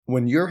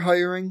When you're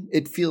hiring,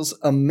 it feels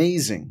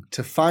amazing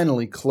to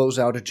finally close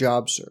out a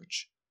job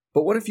search.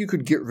 But what if you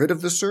could get rid of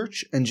the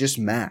search and just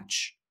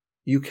match?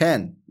 You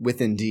can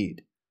with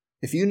Indeed.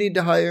 If you need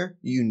to hire,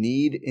 you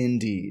need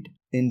Indeed.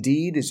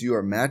 Indeed is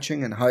your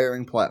matching and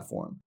hiring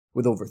platform.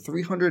 With over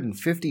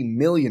 350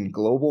 million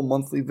global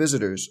monthly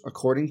visitors,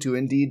 according to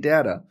Indeed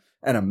data,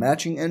 and a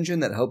matching engine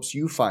that helps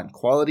you find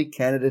quality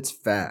candidates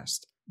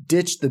fast.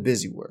 Ditch the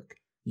busy work.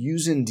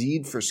 Use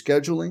Indeed for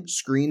scheduling,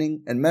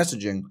 screening, and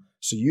messaging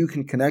so you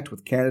can connect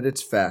with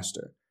candidates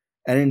faster.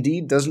 And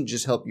Indeed doesn't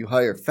just help you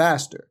hire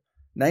faster.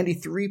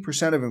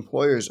 93% of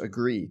employers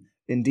agree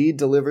Indeed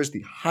delivers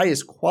the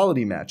highest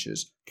quality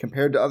matches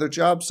compared to other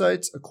job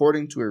sites,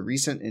 according to a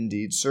recent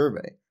Indeed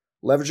survey.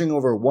 Leveraging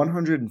over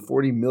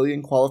 140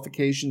 million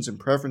qualifications and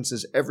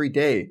preferences every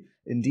day,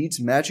 Indeed's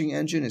matching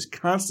engine is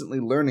constantly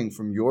learning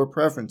from your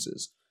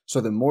preferences, so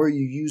the more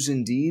you use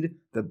Indeed,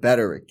 the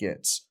better it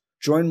gets.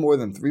 Join more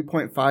than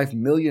 3.5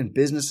 million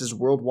businesses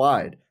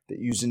worldwide that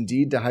use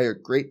Indeed to hire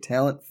great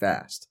talent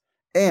fast.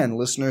 And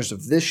listeners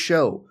of this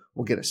show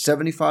will get a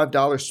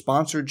 $75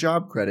 sponsored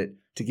job credit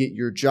to get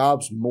your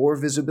jobs more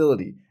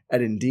visibility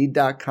at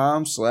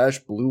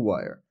Indeed.com/Blue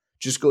Wire.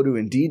 Just go to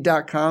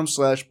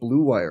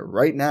Indeed.com/Blue Wire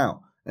right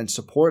now and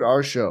support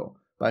our show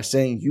by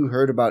saying you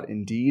heard about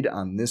Indeed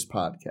on this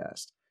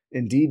podcast.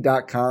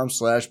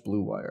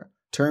 Indeed.com/Blue Wire.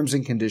 Terms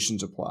and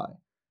conditions apply.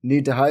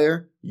 Need to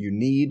hire? You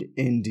need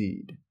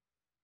Indeed.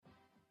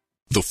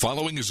 The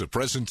following is a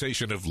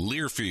presentation of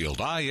Learfield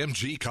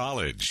IMG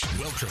College.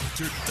 Welcome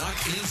to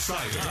Duck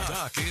Insider.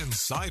 Duck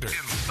Insider.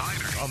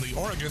 On the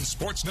Oregon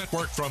Sports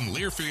Network from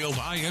Learfield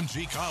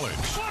IMG College.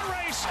 Foot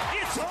race.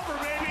 It's over,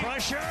 baby.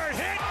 Pressure.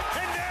 Hit.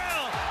 And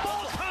now.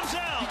 Ball comes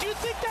out. Did you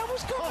think that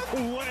was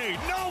going? Wait.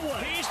 No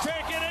one. He's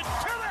taking it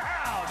to the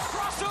house.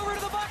 Crossover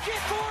to the bucket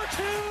for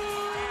two.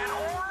 And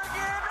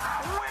Oregon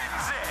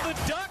wins it. The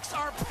Ducks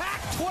are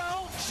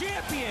Pac-12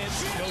 champions.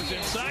 Goes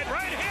inside.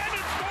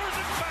 Right-handed. Scores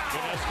and fouls.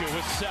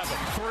 With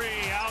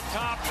 7-3 out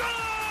top. Good!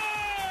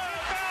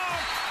 Now,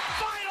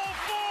 Final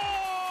Four!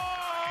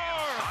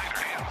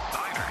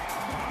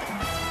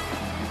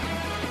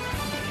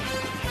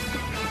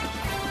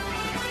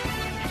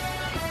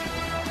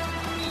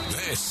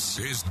 This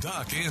is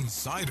Duck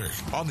Insider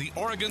on the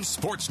Oregon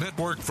Sports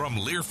Network from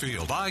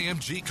Learfield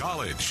IMG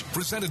College.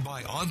 Presented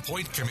by On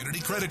Point Community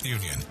Credit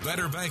Union.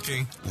 Better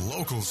banking,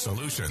 local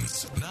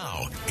solutions.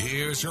 Now,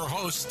 here's your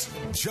host,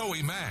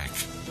 Joey Mack.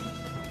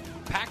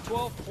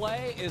 Pac-12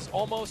 play is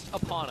almost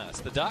upon us.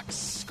 The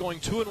Ducks going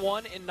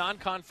 2-1 in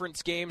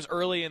non-conference games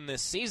early in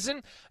this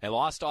season. They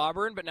lost to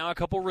Auburn, but now a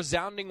couple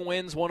resounding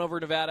wins, one over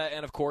Nevada,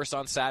 and of course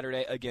on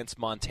Saturday against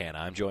Montana.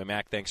 I'm Joey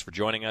Mack. Thanks for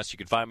joining us. You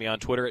can find me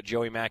on Twitter at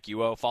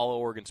JoeyMackUO. Follow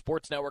Oregon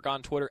Sports Network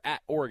on Twitter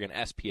at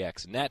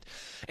OregonSPXNet.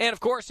 And of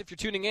course, if you're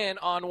tuning in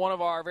on one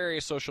of our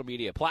various social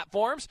media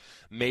platforms,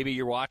 maybe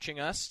you're watching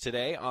us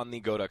today on the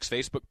Go Ducks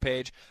Facebook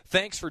page.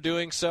 Thanks for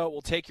doing so.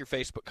 We'll take your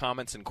Facebook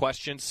comments and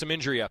questions. Some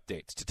injury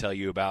updates to tell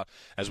you about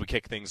as we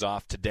kick things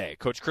off today.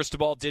 Coach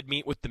Cristobal did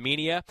meet with the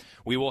media.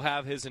 We will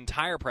have his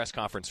entire press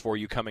conference for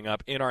you coming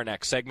up in our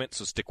next segment,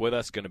 so stick with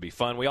us. It's going to be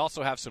fun. We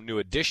also have some new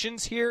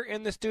additions here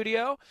in the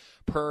studio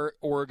per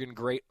Oregon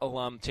great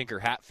alum Tinker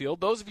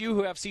Hatfield. Those of you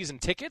who have season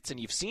tickets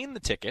and you've seen the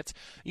tickets,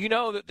 you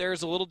know that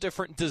there's a little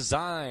different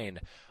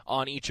design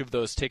on each of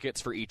those tickets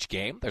for each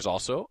game. There's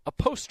also a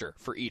poster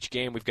for each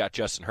game. We've got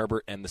Justin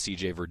Herbert and the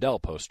CJ Verdell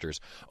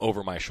posters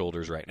over my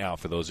shoulders right now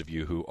for those of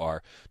you who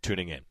are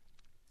tuning in.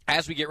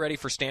 As we get ready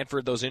for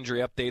Stanford, those injury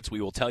updates we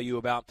will tell you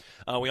about.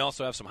 We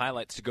also have some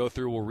highlights to go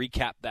through. We'll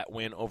recap that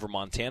win over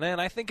Montana,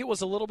 and I think it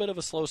was a little bit of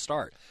a slow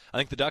start. I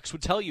think the Ducks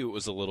would tell you it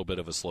was a little bit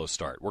of a slow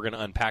start. We're going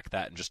to unpack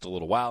that in just a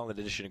little while in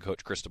addition to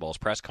Coach Cristobal's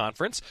press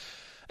conference.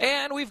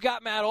 And we've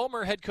got Matt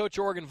Ulmer, head coach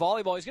Oregon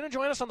Volleyball. He's going to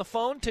join us on the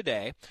phone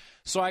today,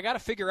 so I got to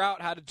figure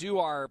out how to do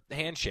our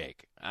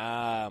handshake.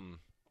 We're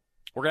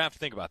going to have to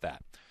think about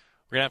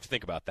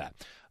that.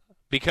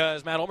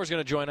 Because Matt Ulmer's going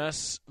to join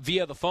us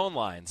via the phone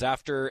lines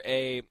after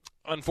a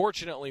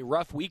unfortunately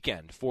rough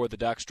weekend for the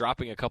Ducks,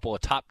 dropping a couple of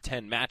top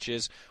 10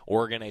 matches.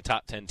 Oregon, a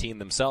top 10 team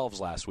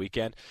themselves last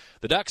weekend.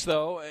 The Ducks,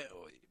 though,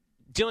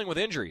 dealing with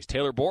injuries.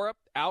 Taylor Borup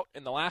out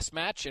in the last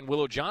match, and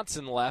Willow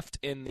Johnson left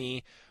in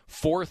the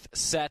fourth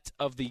set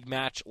of the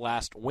match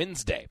last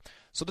Wednesday.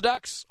 So the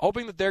Ducks,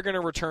 hoping that they're going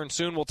to return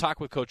soon. We'll talk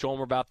with Coach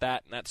Ulmer about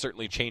that, and that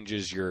certainly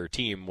changes your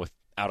team without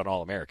an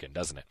All-American,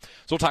 doesn't it? So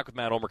we'll talk with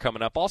Matt Ulmer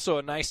coming up. Also,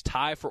 a nice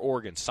tie for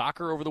Oregon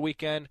soccer over the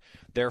weekend.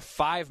 Their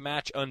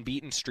 5-match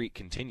unbeaten streak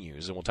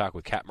continues, and we'll talk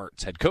with Kat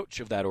Mertz, head coach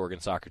of that Oregon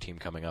soccer team,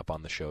 coming up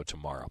on the show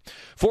tomorrow.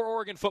 For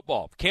Oregon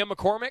football, Cam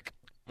McCormick,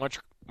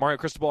 Mario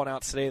Cristobal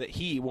announced today that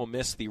he will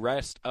miss the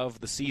rest of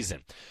the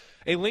season.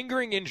 A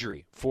lingering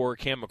injury for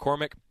Cam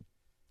McCormick.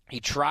 He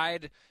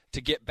tried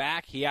to get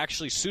back. He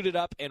actually suited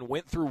up and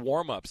went through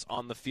warm-ups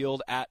on the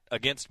field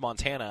against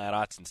Montana at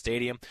Autzen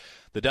Stadium.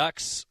 The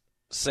Ducks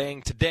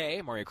saying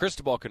today, Mario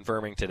Cristobal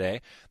confirming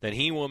today, that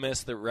he will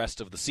miss the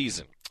rest of the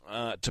season.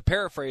 To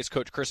paraphrase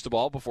Coach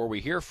Cristobal before we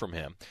hear from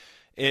him,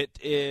 it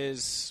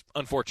is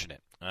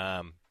unfortunate.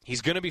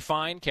 he's going to be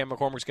fine. Cam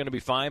McCormick's going to be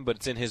fine, but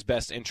it's in his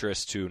best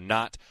interest to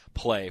not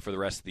play for the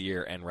rest of the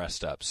year and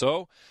rest up.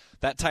 So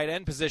that tight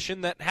end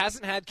position that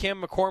hasn't had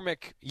Cam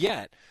McCormick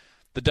yet,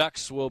 the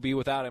Ducks will be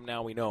without him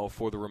now, we know,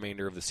 for the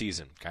remainder of the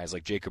season. Guys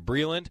like Jacob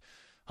Breland,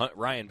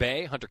 Ryan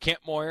Bay, Hunter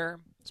Kampmoyer,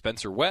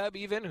 Spencer Webb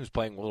even, who's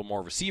playing a little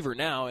more receiver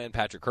now, and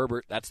Patrick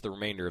Herbert. That's the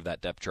remainder of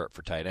that depth chart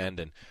for tight end,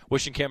 and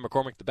wishing Cam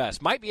McCormick the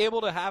best. Might be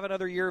able to have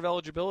another year of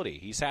eligibility.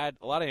 He's had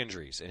a lot of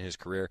injuries in his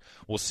career.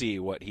 We'll see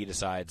what he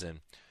decides,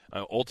 and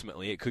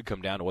ultimately it could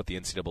come down to what the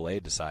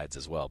NCAA decides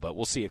as well. But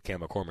we'll see if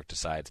Cam McCormick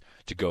decides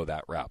to go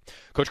that route.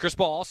 Coach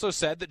Cristobal also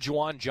said that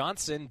Juwan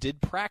Johnson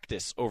did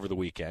practice over the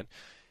weekend,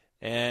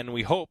 and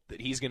we hope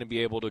that he's going to be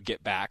able to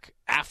get back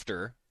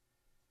after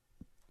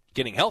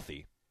getting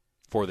healthy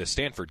for this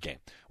Stanford game.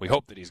 We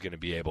hope that he's going to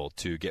be able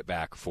to get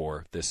back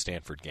for this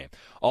Stanford game.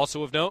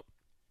 Also of note,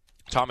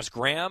 Thomas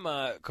Graham,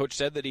 coach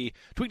said that he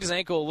tweaked his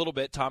ankle a little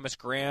bit. Thomas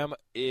Graham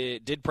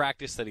did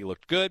practice, that he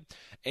looked good.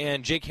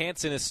 And Jake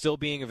Hansen is still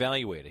being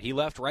evaluated. He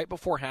left right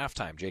before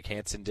halftime. Jake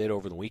Hansen did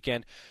over the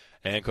weekend.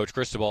 And Coach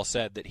Cristobal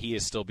said that he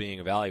is still being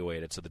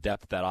evaluated. So the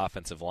depth of that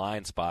offensive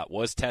line spot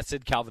was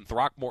tested. Calvin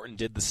Throckmorton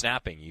did the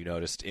snapping, you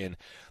noticed, in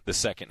the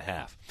second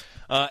half.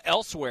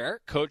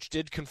 Elsewhere, Coach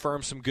did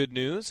confirm some good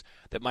news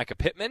that Micah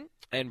Pittman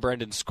and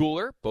Brendan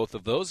Schooler, both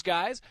of those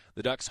guys,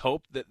 the Ducks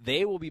hope that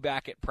they will be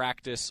back at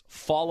practice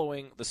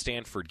following the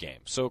Stanford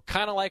game. So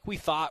kind of like we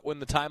thought when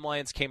the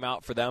timelines came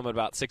out for them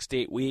about 6 to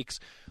 8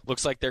 weeks,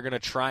 looks like they're going to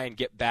try and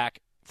get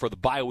back for the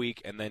bye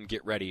week and then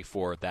get ready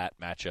for that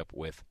matchup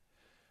with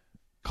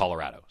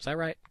Colorado. Is that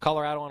right?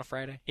 Colorado on a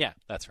Friday? Yeah,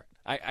 that's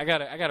right. I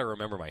gotta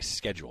remember my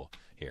schedule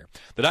here.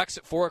 The Ducks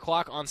at 4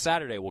 o'clock on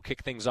Saturday will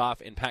kick things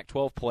off in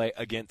Pac-12 play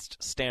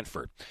against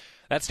Stanford.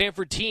 That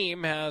Stanford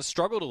team has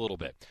struggled a little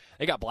bit.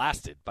 They got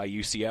blasted by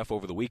UCF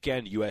over the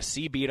weekend.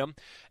 USC beat them.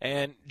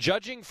 And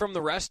judging from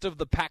the rest of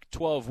the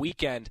Pac-12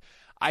 weekend,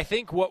 I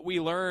think what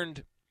we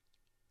learned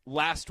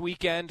last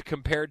weekend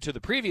compared to the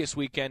previous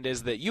weekend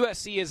is that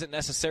USC isn't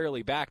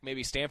necessarily back.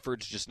 Maybe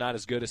Stanford's just not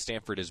as good as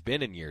Stanford has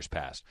been in years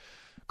past.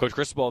 Coach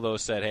Cristobal, though,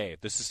 said, hey,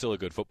 this is still a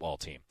good football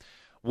team.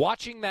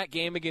 Watching that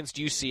game against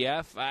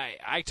UCF,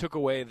 I took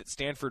away that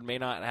Stanford may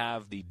not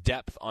have the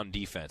depth on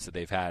defense that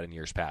they've had in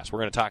years past. We're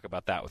going to talk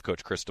about that with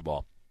Coach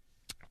Cristobal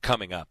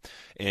coming up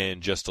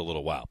in just a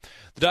little while.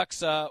 The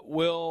Ducks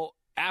will,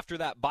 after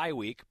that bye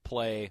week,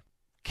 play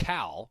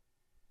Cal,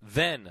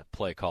 then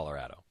play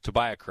Colorado.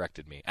 Tobiah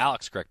corrected me.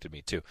 Alex corrected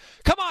me, too.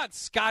 Come on,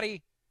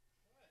 Scotty!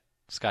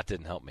 Scott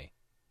didn't help me.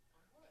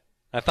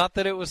 I thought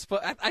that it was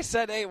 – I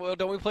said, hey, well,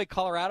 don't we play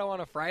Colorado on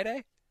a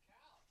Friday?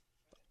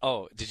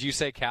 Oh, did you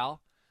say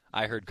Cal?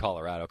 I heard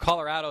Colorado.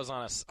 Colorado's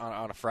on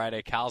a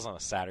Friday. Cal's on a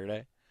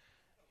Saturday.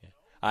 Yeah.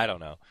 I don't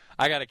know.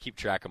 I got to keep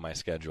track of my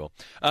schedule.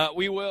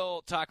 We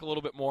will talk a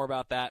little bit more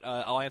about that.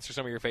 I'll answer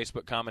some of your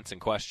Facebook comments and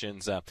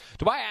questions.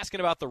 Tobiah asking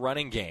about the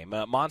running game.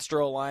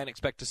 Monster O-line,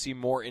 expect to see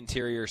more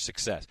interior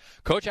success.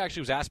 Coach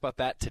actually was asked about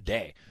that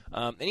today.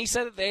 And he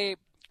said that they,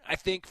 I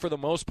think, for the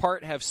most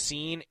part, have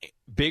seen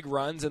big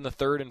runs in the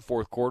third and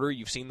fourth quarter.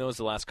 You've seen those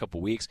the last couple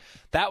weeks.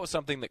 That was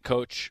something that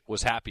Coach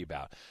was happy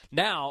about.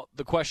 Now,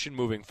 the question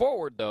moving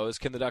forward, though, is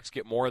can the Ducks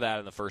get more of that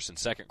in the first and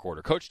second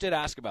quarter? Coach did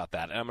ask about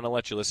that, and I'm going to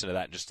let you listen to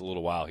that in just a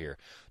little while here,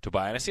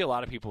 Tobiah. And I see a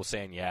lot of people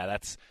saying, yeah,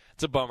 it's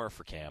a bummer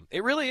for Cam.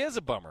 It really is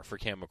a bummer for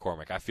Cam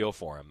McCormick. I feel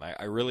for him.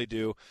 I really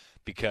do,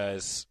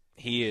 because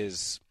he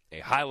is a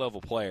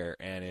high-level player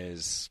and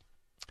is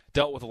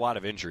dealt with a lot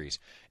of injuries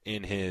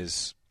in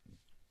his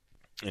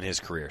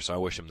career, so I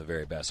wish him the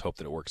very best. Hope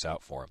that it works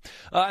out for him.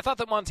 I thought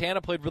that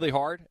Montana played really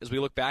hard as we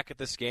look back at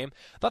this game.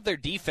 I thought their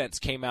defense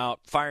came out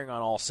firing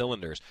on all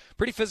cylinders.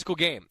 Pretty physical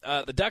game.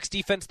 The Ducks'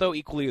 defense, though,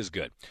 equally as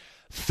good.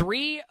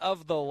 3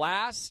 of the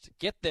last,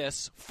 get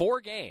this,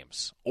 4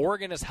 games,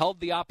 Oregon has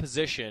held the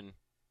opposition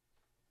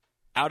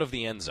out of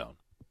the end zone.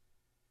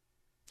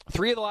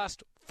 3 of the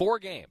last 4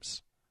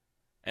 games.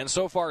 And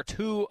so far,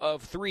 2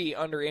 of 3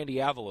 under Andy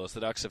Avalos, the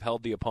Ducks have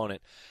held the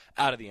opponent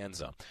out of the end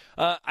zone.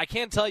 I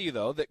can tell you,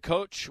 though, that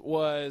Coach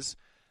was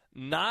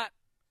not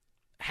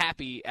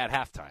happy at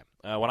halftime.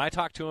 When I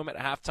talked to him at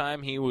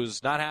halftime, he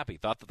was not happy.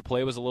 Thought that the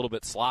play was a little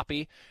bit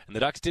sloppy. And the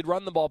Ducks did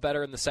run the ball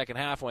better in the second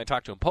half. When I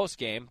talked to him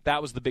post-game,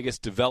 that was the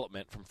biggest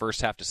development from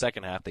first half to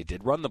second half. They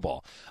did run the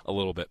ball a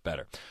little bit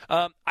better.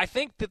 I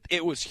think that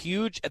it was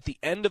huge at the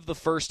end of the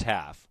first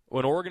half,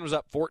 when Oregon was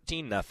up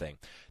 14-0,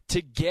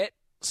 to get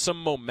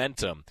some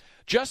momentum.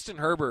 Justin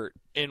Herbert,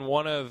 in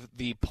one of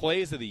the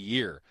plays of the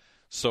year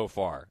so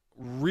far,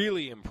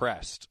 really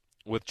impressed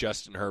with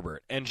Justin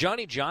Herbert. And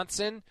Johnny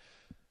Johnson,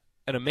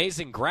 an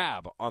amazing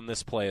grab on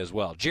this play as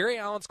well. Jerry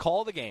Allen's call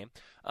of the game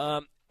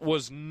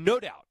was no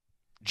doubt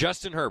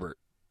Justin Herbert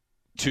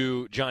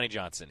to Johnny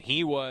Johnson.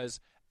 He was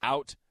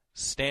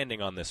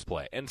outstanding on this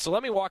play. And so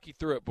let me walk you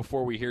through it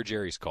before we hear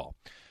Jerry's call.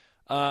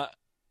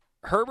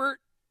 Herbert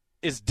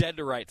is dead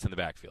to rights in the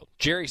backfield.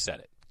 Jerry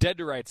said it. Dead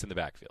to rights in the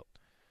backfield.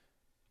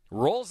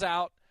 Rolls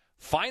out,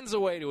 finds a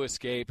way to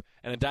escape,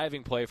 and a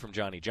diving play from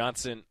Johnny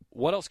Johnson.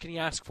 What else can you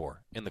ask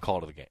for in the call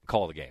of the game?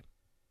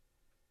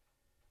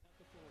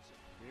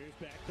 Here's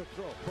Back to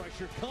throw.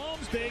 Pressure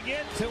comes. They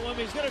get to him.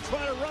 He's going to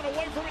try to run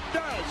away from it.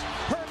 Does.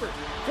 Herbert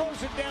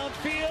throws it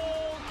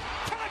downfield.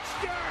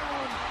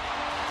 Touchdown!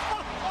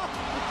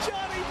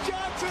 Johnny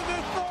Johnson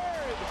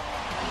III.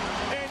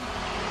 And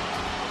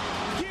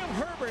give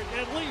Herbert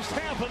at least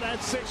half of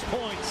that 6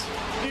 points,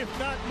 if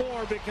not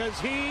more, because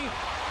he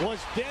was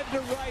dead to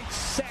rights,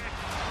 sacked,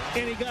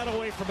 and he got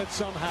away from it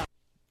somehow.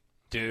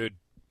 Dude,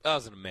 that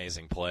was an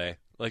amazing play.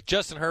 Like,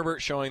 Justin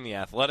Herbert showing the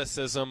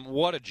athleticism.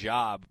 What a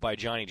job by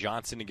Johnny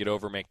Johnson to get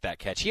over and make that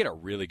catch. He had a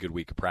really good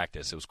week of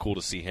practice. It was cool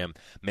to see him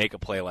make a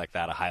play like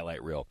that, a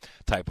highlight reel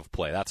type of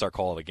play. That's our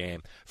call of the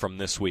game from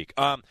this week.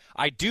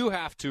 I do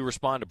have to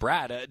respond to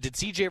Brad. Did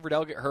C.J.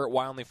 Verdell get hurt?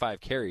 Why only 5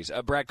 carries?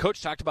 Brad,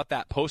 Coach talked about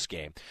that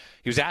post-game.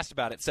 He was asked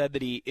about it, said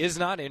that he is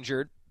not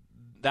injured.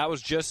 That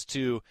was just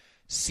to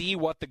see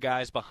what the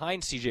guys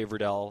behind C.J.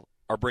 Verdell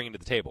are bringing to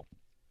the table.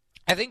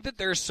 I think that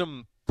there's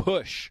some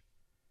push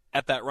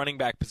at that running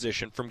back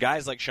position from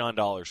guys like Sean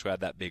Dollars, who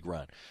had that big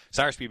run,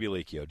 Cyrus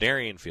Bibilikio,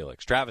 Darian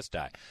Felix, Travis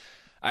Dye.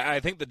 I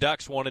think the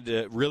Ducks wanted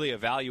to really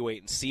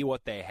evaluate and see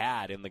what they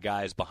had in the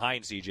guys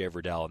behind C.J.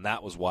 Verdell, and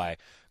that was why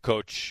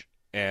Coach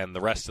and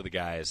the rest of the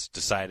guys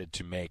decided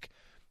to make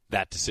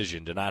that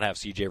decision to not have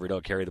C.J.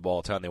 Verdell carry the ball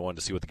a ton. They wanted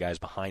to see what the guys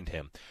behind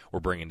him were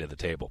bringing to the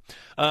table.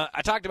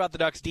 I talked about the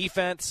Ducks'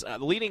 defense.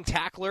 The leading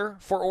tackler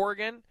for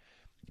Oregon,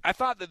 I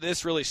thought that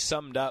this really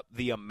summed up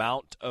the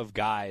amount of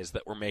guys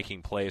that were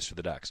making plays for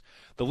the Ducks.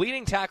 The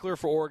leading tackler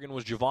for Oregon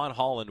was Javon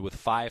Holland with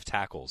 5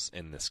 tackles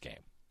in this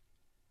game.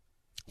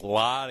 A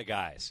lot of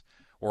guys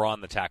were on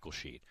the tackle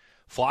sheet,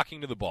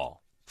 flocking to the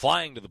ball,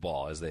 flying to the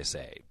ball, as they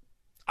say.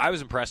 I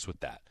was impressed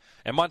with that.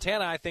 And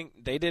Montana, I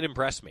think they did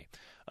impress me.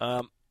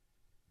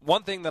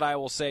 One thing that I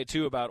will say,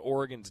 too, about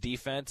Oregon's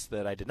defense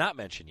that I did not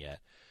mention yet,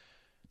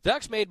 the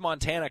Ducks made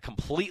Montana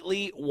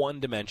completely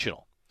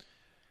one-dimensional.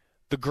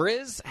 The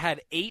Grizz had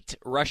 8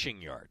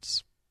 rushing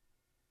yards.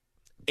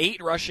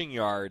 8 rushing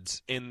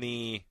yards in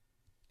the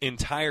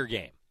entire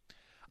game.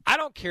 I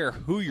don't care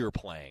who you're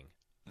playing.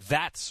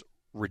 That's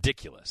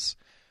ridiculous.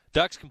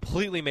 Ducks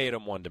completely made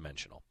them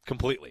one-dimensional.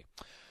 Completely.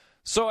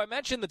 So I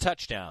mentioned the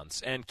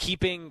touchdowns and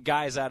keeping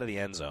guys out of the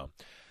end zone.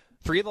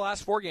 3 of the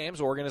last 4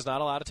 games, Oregon is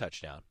not allowed a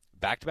touchdown.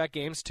 Back-to-back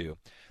games, too.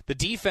 The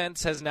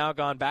defense has now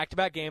gone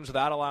back-to-back games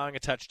without allowing a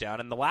touchdown,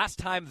 and the last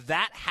time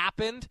that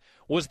happened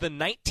was the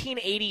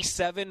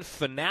 1987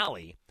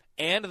 finale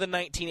and the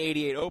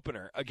 1988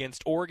 opener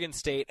against Oregon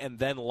State and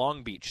then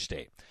Long Beach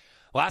State.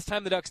 Last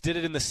time the Ducks did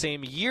it in the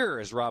same year,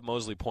 as Rob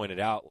Mosley pointed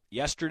out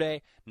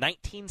yesterday,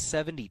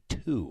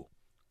 1972,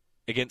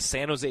 against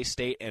San Jose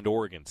State and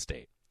Oregon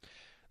State.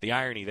 The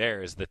irony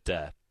there is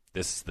that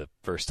this is the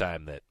first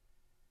time that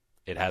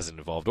it hasn't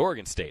involved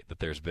Oregon State that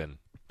there's been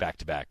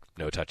back-to-back,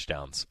 no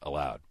touchdowns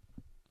allowed.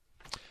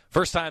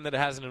 First time that it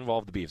hasn't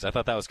involved the Beavs. I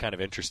thought that was kind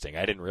of interesting.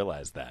 I didn't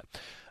realize that.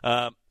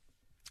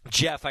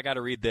 Jeff, I got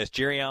to read this.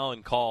 Jerry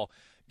Allen call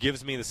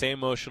gives me the same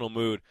emotional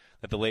mood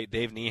that the late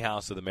Dave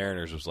Niehaus of the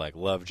Mariners was like.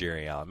 Love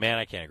Jerry Allen. Man,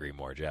 I can't agree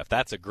more, Jeff.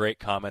 That's a great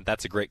comment.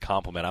 That's a great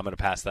compliment. I'm going to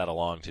pass that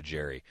along to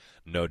Jerry.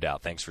 No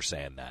doubt. Thanks for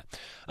saying that.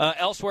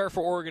 Elsewhere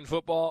for Oregon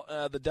football,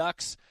 the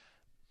Ducks,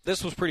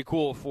 this was pretty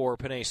cool for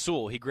Penei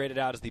Sewell. He graded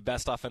out as the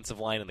best offensive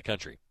line in the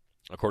country,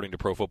 according to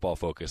Pro Football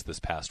Focus this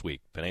past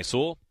week. Penei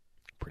Sewell,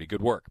 pretty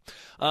good work.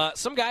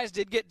 Some guys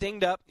did get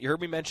dinged up. You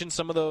heard me mention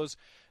some of those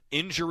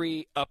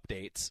injury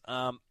updates.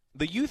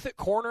 The youth at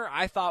corner,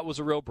 I thought, was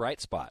a real bright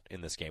spot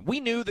in this game.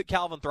 We knew that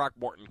Calvin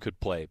Throckmorton could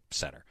play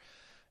center.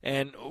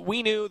 And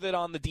we knew that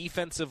on the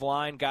defensive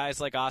line, guys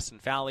like Austin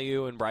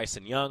Faliu and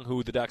Bryson Young,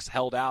 who the Ducks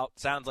held out,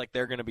 sounds like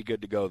they're going to be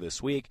good to go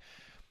this week.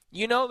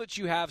 You know that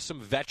you have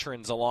some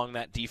veterans along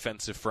that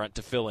defensive front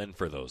to fill in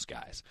for those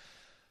guys.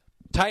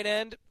 Tight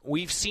end,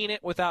 we've seen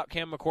it without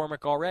Cam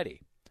McCormick already.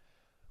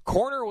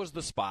 Corner was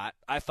the spot,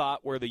 I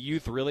thought, where the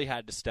youth really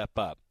had to step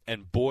up.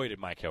 And boy,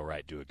 did Mykael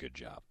Wright do a good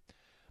job.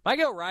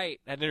 Mykael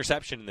Wright had an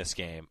interception in this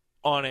game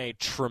on a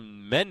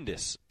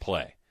tremendous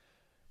play.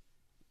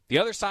 The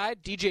other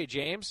side, DJ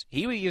James,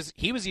 he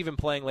was even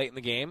playing late in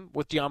the game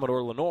with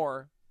Diamador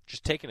Lenore,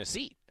 just taking a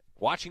seat,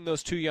 watching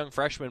those 2 young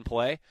freshmen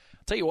play.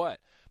 I'll tell you what,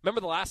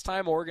 remember the last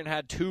time Oregon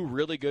had 2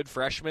 really good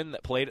freshmen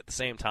that played at the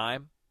same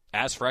time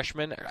as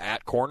freshmen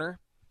at corner?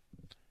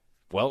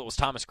 Well, it was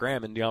Thomas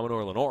Graham and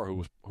Diamador Lenore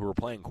who were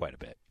playing quite a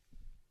bit.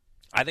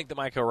 I think that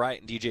Mykael Wright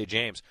and DJ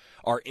James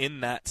are in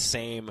that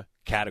same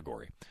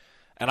category.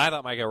 And I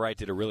thought Mykael Wright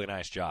did a really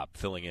nice job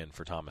filling in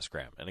for Thomas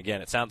Graham. And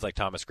again, it sounds like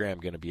Thomas Graham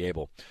going to be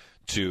able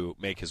to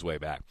make his way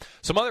back.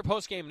 Some other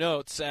post-game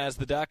notes as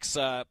the Ducks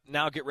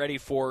now get ready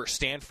for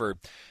Stanford.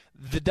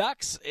 The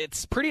Ducks,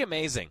 it's pretty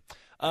amazing.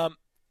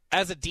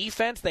 As a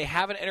defense, they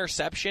have an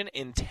interception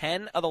in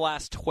 10 of the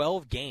last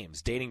 12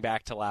 games dating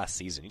back to last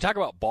season. You talk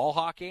about ball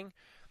hawking.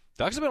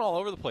 Ducks have been all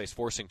over the place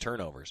forcing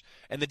turnovers.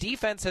 And the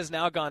defense has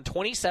now gone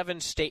 27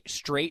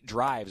 straight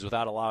drives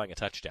without allowing a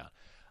touchdown.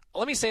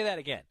 Let me say that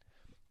again.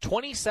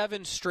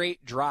 27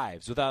 straight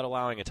drives without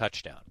allowing a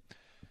touchdown.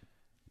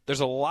 There's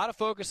a lot of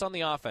focus on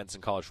the offense in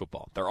college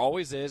football. There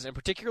always is, and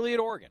particularly at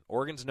Oregon.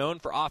 Oregon's known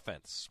for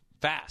offense,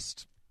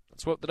 fast.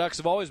 That's what the Ducks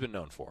have always been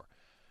known for.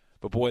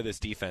 But boy, this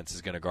defense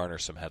is going to garner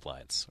some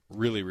headlines.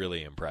 Really,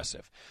 really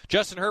impressive.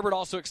 Justin Herbert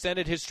also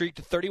extended his streak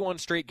to 31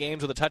 straight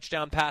games with a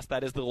touchdown pass.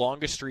 That is the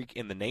longest streak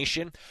in the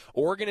nation.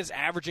 Oregon is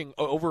averaging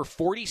over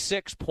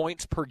 46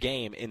 points per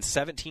game in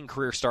 17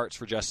 career starts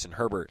for Justin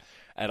Herbert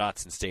at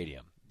Autzen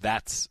Stadium.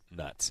 That's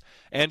nuts.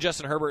 And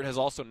Justin Herbert has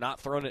also not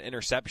thrown an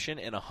interception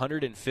in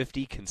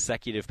 150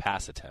 consecutive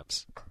pass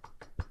attempts.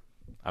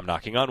 I'm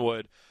knocking on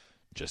wood,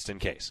 just in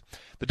case.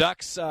 The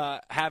Ducks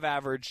have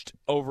averaged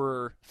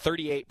over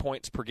 38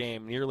 points per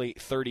game, nearly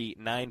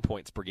 39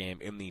 points per game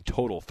in the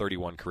total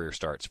 31 career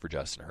starts for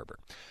Justin Herbert.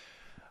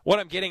 What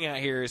I'm getting at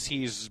here is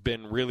he's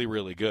been really,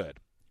 really good.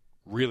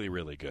 Really,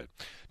 really good.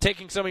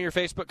 Taking some of your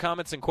Facebook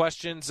comments and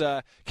questions.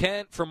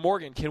 Ken from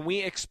Morgan, can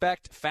we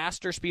expect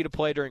faster speed of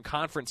play during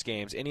conference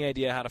games? Any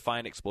idea how to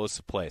find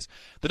explosive plays?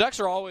 The Ducks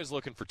are always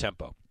looking for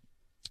tempo.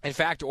 In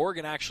fact,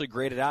 Oregon actually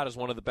graded out as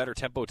one of the better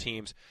tempo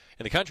teams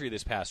in the country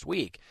this past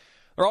week.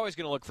 They're always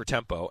going to look for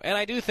tempo. And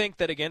I do think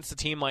that against a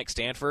team like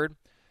Stanford,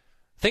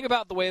 think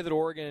about the way that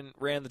Oregon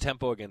ran the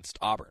tempo against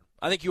Auburn.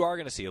 I think you are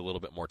going to see a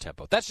little bit more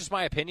tempo. That's just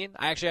my opinion.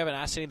 I actually haven't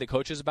asked any of the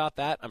coaches about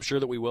that. I'm sure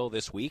that we will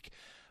this week.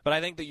 But I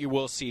think that you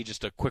will see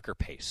just a quicker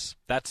pace.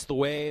 That's the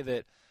way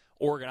that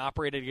Oregon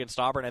operated against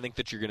Auburn. I think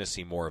that you're going to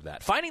see more of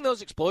that. Finding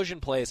those explosion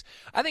plays,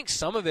 I think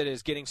some of it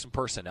is getting some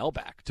personnel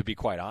back, to be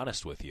quite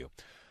honest with you.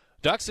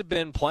 Ducks have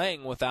been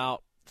playing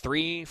without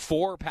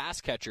 3-4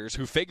 pass catchers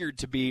who figured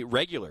to be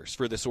regulars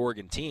for this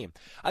Oregon team.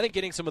 I think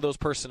getting some of those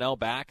personnel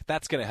back,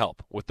 that's going to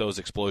help with those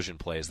explosion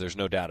plays. There's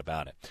no doubt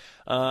about it.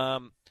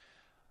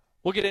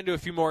 We'll get into a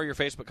few more of your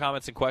Facebook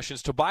comments and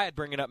questions. Tobiah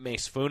bringing up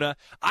Mace Funa.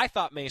 I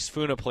thought Mace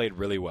Funa played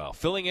really well.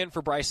 Filling in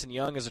for Bryson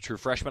Young as a true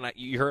freshman.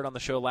 You heard on the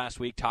show last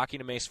week talking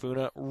to Mace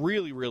Funa.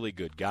 Really, really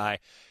good guy.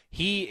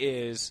 He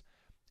is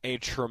a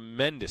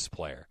tremendous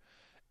player.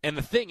 And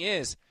the thing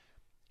is,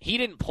 he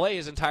didn't play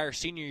his entire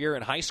senior year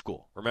in high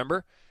school,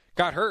 remember?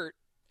 Got hurt,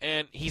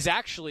 and he's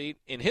actually,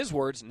 in his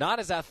words, not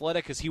as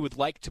athletic as he would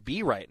like to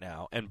be right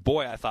now. And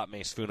boy, I thought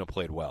Mace Funa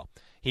played well.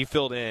 He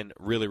filled in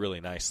really, really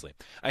nicely.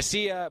 I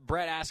see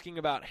Brett asking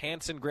about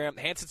Hanson Graham.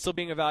 Hanson's still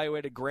being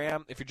evaluated.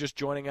 Graham, if you're just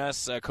joining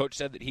us, Coach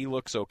said that he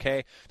looks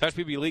okay.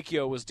 Tarspi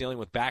Bielikio was dealing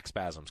with back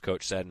spasms,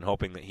 Coach said, and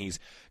hoping that he's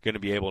going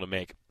to be able to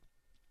make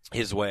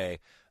his way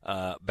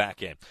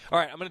back in. All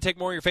right, I'm going to take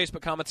more of your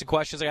Facebook comments and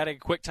questions. I got to take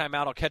a quick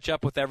timeout. I'll catch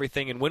up with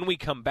everything. And when we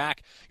come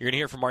back, you're going to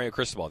hear from Mario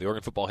Cristobal, the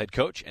Oregon football head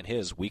coach, and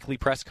his weekly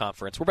press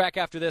conference. We're back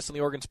after this on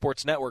the Oregon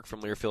Sports Network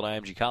from Learfield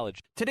IMG College.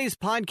 Today's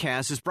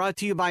podcast is brought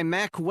to you by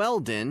Mack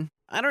Weldon.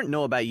 I don't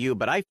know about you,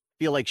 but I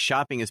feel like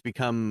shopping has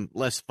become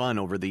less fun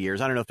over the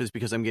years. I don't know if it's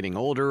because I'm getting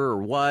older or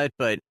what,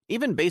 but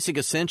even basic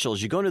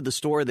essentials, you go into the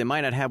store, they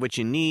might not have what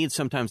you need.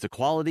 Sometimes the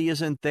quality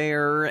isn't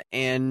there,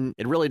 and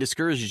it really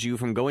discourages you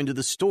from going to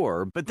the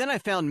store. But then I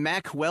found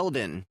Mack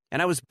Weldon,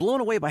 and I was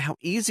blown away by how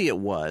easy it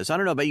was. I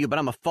don't know about you, but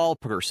I'm a fall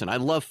person. I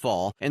love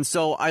fall. And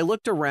so I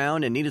looked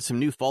around and needed some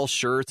new fall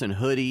shirts and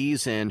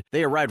hoodies, and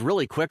they arrived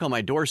really quick on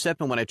my doorstep.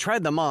 And when I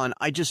tried them on,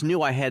 I just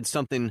knew I had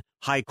something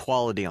high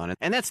quality on it.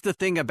 And that's the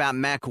thing about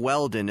Mack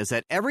Weldon, is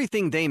that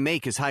everything they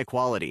make is high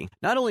quality.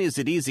 Not only is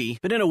it easy,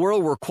 but in a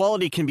world where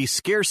quality can be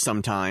scarce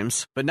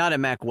sometimes, but not at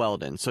Mack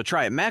Weldon. So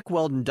try it,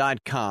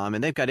 MackWeldon.com,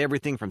 and they've got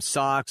everything from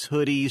socks,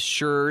 hoodies,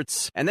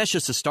 shirts, and that's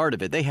just the start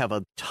of it. They have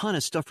a ton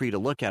of stuff for you to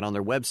look at on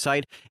their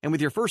website, and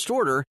with your first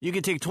order, you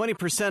can take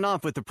 20%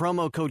 off with the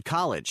promo code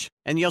COLLEGE.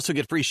 And you also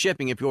get free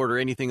shipping if you order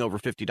anything over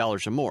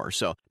 $50 or more.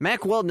 So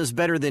Mack Weldon is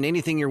better than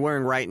anything you're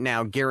wearing right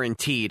now,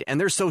 guaranteed. And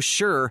they're so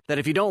sure that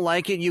if you don't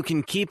like it, you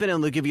can keep it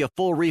and they'll give you a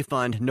full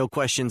refund, no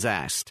questions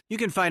asked. You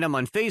can find them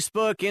on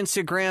Facebook,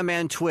 Instagram,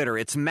 and Twitter.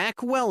 It's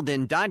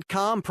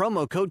MackWeldon.com,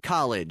 promo code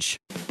COLLEGE.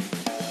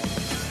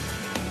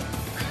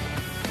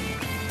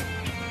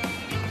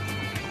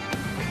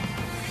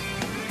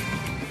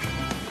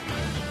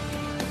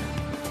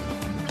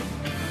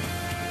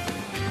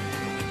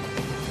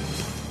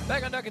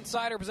 Back on Duck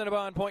Insider, presented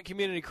by On Point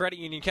Community Credit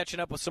Union, catching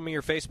up with some of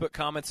your Facebook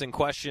comments and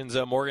questions.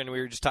 Morgan,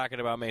 we were just talking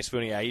about Mace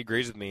Funa. Yeah, he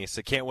agrees with me,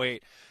 so can't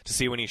wait to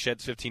see when he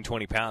sheds 15,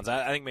 20 pounds.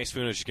 I think Mace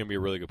Funa is just going to be a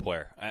really good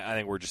player. I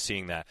think we're just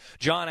seeing that.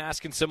 John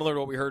asking, similar to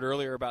what we heard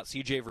earlier about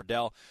C.J.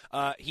 Verdell,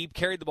 he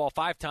carried the ball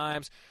 5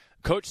 times.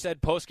 Coach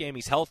said post-game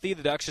he's healthy.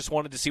 The Ducks just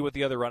wanted to see what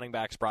the other running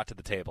backs brought to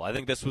the table. I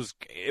think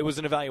it was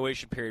an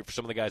evaluation period for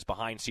some of the guys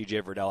behind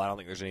C.J. Verdell. I don't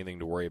think there's anything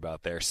to worry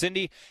about there.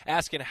 Cindy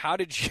asking, how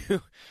did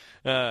you,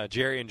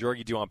 Jerry and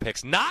Jorgie, do on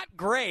picks? Not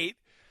great.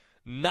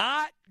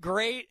 Not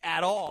great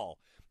at all.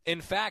 In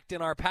fact,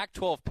 in our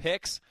Pac-12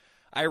 picks,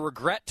 I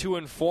regret to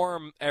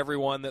inform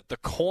everyone that the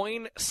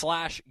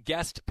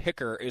coin/guest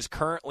picker is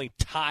currently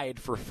tied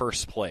for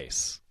first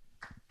place.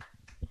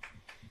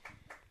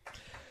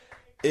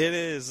 It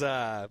is,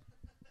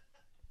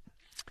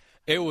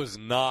 it was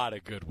not a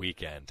good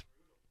weekend.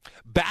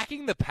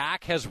 Backing the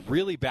Pack has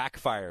really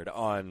backfired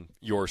on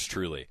yours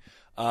truly.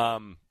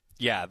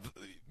 Yeah,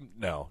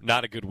 no,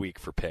 not a good week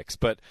for picks.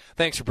 But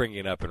thanks for bringing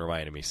it up and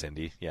reminding me,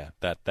 Cindy. Yeah,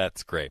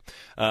 that's great.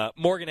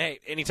 Morgan, hey,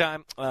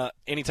 anytime,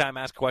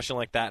 ask a question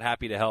like that,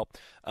 happy to help.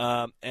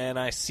 And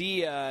I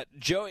see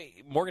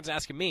Joey Morgan's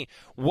asking me,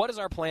 what is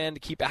our plan to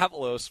keep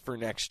Avalos for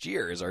next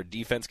year? As our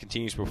defense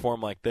continues to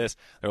perform like this,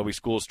 there will be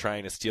schools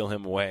trying to steal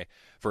him away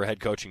for a head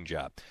coaching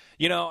job.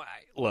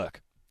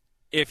 Look,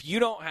 if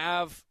you don't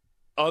have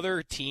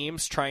other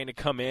teams trying to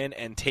come in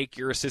and take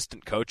your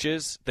assistant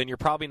coaches, then you're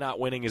probably not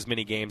winning as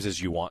many games as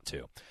you want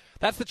to.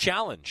 That's the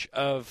challenge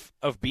of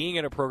being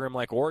in a program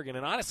like Oregon,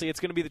 and honestly,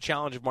 it's going to be the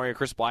challenge of Mario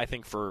Cristobal, I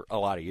think, for a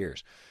lot of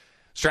years.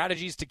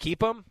 Strategies to keep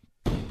them?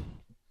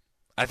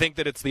 I think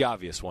that it's the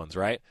obvious ones,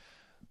 right?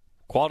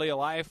 Quality of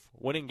life,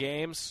 winning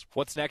games,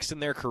 what's next in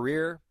their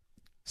career,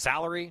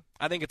 salary.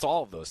 I think it's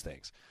all of those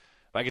things.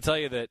 But I can tell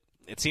you that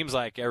it seems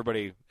like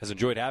everybody has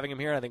enjoyed having him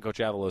here, and I think Coach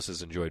Avalos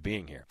has enjoyed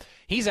being here.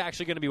 He's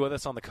actually going to be with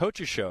us on the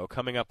Coaches Show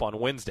coming up on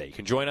Wednesday. You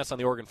can join us on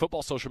the Oregon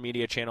football social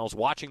media channels,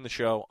 watching the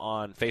show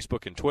on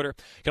Facebook and Twitter.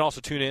 You can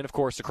also tune in, of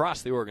course,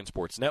 across the Oregon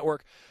Sports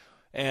Network.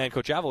 And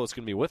Coach Avalos is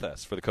going to be with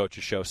us for the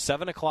Coaches Show,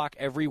 7 o'clock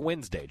every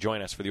Wednesday.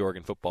 Join us for the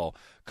Oregon Football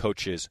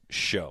Coaches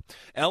Show.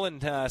 Ellen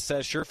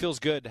says, sure feels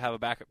good to have a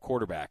backup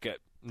quarterback.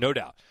 No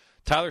doubt.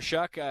 Tyler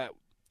Shuck,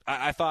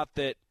 I thought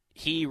that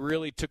he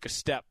really took a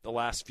step the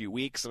last few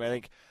weeks, and I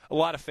think a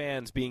lot of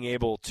fans being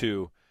able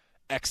to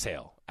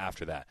exhale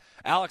after that.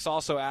 Alex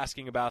also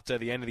asking about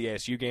the end of the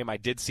ASU game. I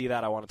did see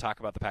that. I want to talk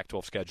about the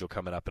Pac-12 schedule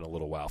coming up in a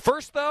little while.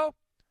 First, though,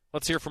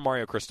 let's hear from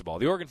Mario Cristobal,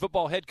 the Oregon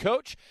football head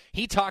coach.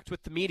 He talked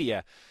with the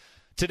media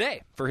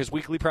today for his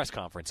weekly press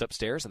conference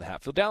upstairs in the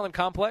Hatfield-Dowling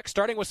complex,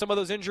 starting with some of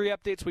those injury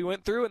updates we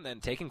went through and then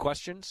taking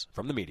questions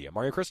from the media.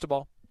 Mario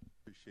Cristobal.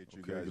 Appreciate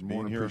you guys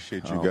being here.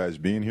 Appreciate you guys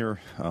being here.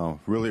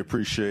 Really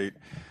appreciate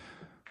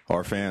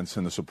our fans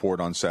and the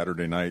support on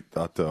Saturday night.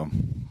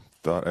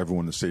 Thought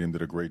everyone in the stadium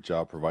did a great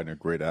job providing a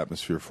great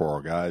atmosphere for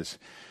our guys.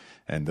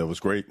 And it was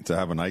great to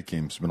have a night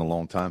game. It's been a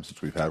long time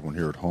since we've had one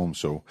here at home.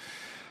 So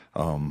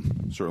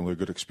certainly a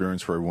good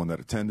experience for everyone that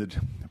attended.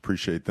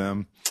 Appreciate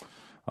them.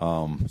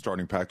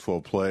 Starting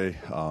Pac-12 play.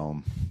 I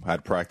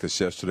had practice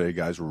yesterday.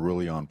 Guys were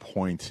really on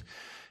point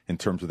in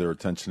terms of their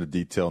attention to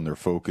detail and their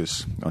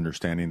focus,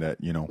 understanding that,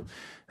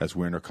 as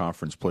we're in our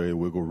conference play,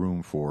 wiggle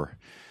room for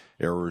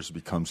errors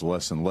becomes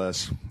less and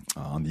less.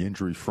 On the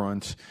injury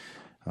front,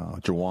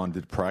 Jawan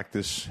did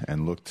practice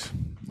and looked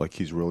like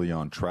he's really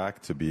on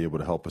track to be able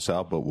to help us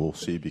out, but we'll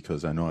see,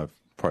 because I know I've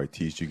probably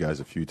teased you guys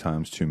a few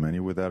times too many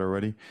with that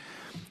already.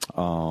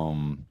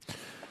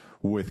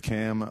 With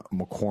Cam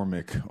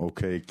McCormick,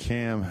 okay,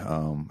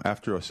 Cam,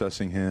 after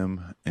assessing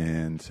him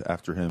and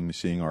after him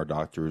seeing our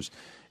doctors,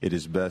 it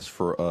is best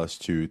for us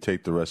to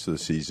take the rest of the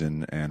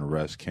season and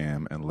rest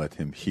Cam and let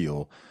him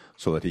heal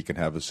so that he can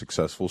have a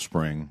successful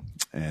spring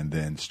and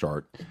then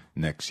start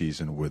next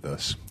season with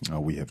us.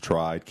 We have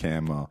tried.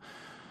 Cam's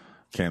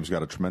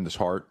got a tremendous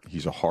heart.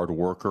 He's a hard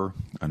worker.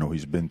 I know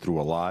he's been through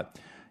a lot,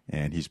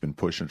 and he's been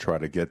pushing to try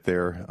to get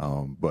there.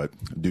 But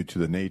due to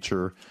the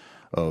nature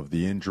of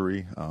the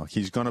injury,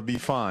 he's going to be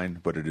fine,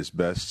 but it is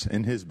best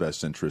in his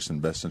best interest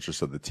and best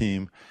interest of the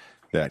team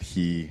that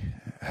he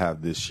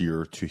have this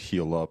year to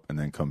heal up and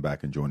then come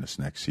back and join us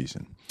next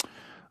season.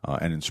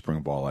 And in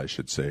spring ball, I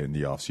should say, in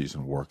the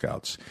off-season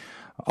workouts.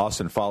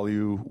 Austin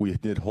Faliu, we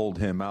did hold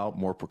him out,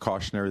 more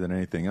precautionary than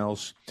anything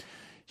else.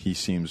 He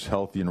seems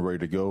healthy and ready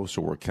to go,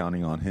 so we're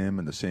counting on him,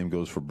 and the same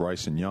goes for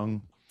Bryson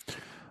Young.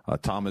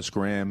 Thomas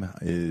Graham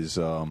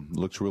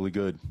looks really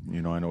good.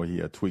 I know he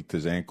had tweaked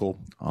his ankle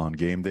on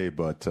game day,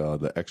 but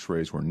the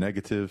x-rays were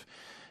negative,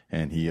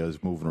 and he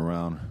is moving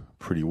around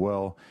pretty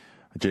well.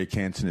 Jake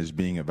Hansen is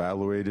being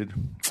evaluated.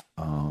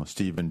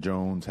 Stephen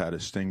Jones had a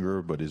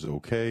stinger, but is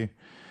okay.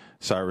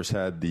 Cyrus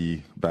had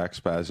the back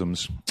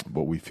spasms,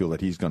 but we feel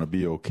that he's going to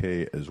be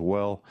okay as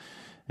well.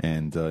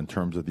 And in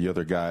terms of the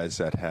other guys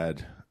that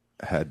had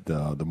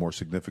the more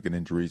significant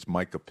injuries,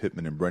 Micah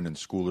Pittman and Brendan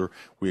Schooler,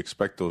 we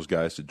expect those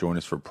guys to join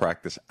us for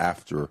practice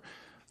after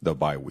the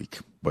bye week.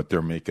 But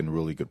they're making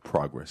really good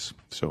progress.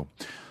 So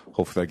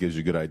hopefully that gives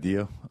you a good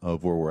idea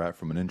of where we're at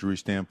from an injury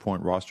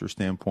standpoint, roster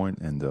standpoint,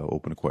 and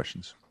open to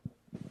questions.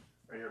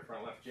 Right here in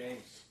front left,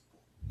 James.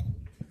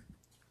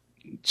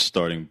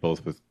 Starting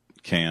both with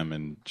Cam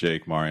and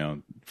Jake,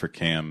 Mario. For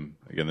Cam,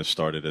 again, this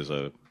started as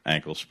a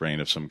ankle sprain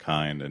of some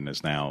kind and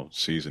is now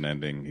season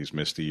ending. He's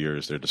missed a year.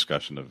 Is there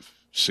discussion of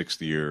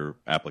 60-year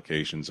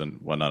applications and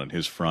whatnot on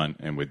his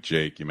front? And with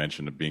Jake, you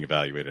mentioned being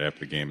evaluated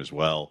after the game as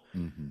well.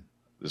 Mm-hmm.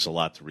 There's a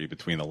lot to read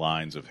between the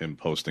lines of him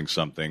posting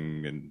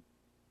something and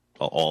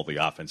all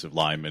the offensive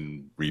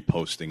linemen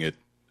reposting it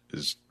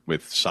is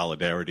with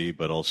solidarity,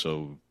 but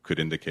also could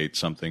indicate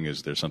something.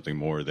 Is there something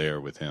more there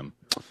with him?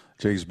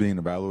 Jake's being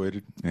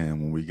evaluated,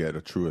 and when we get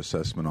a true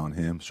assessment on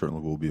him,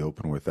 certainly we'll be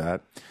open with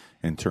that.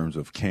 In terms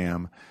of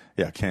Cam,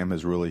 Cam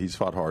he's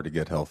fought hard to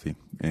get healthy.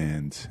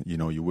 And,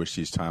 you wish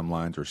these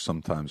timelines are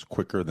sometimes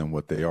quicker than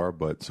what they are,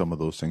 but some of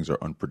those things are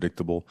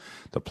unpredictable.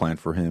 The plan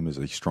for him is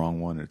a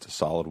strong one. It's a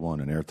solid one,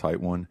 an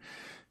airtight one.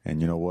 And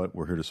you know what?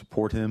 We're here to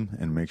support him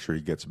and make sure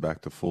he gets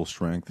back to full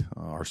strength.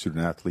 Our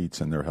student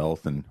athletes and their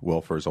health and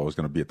welfare is always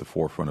going to be at the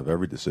forefront of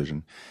every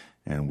decision.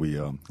 And we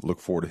look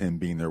forward to him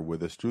being there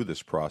with us through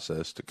this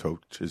process to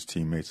coach his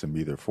teammates and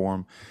be there for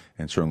him,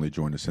 and certainly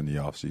join us in the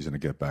offseason to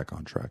get back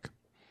on track.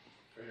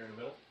 Right here in the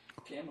middle.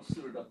 Cam was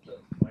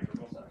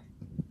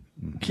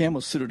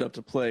suited up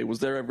to play. Was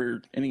there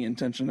ever any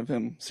intention of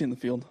him seeing the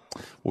field?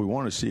 We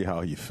want to see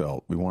how he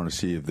felt. We want to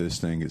see if this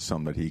thing is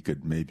something that he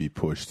could maybe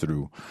push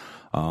through.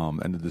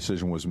 And the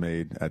decision was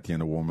made at the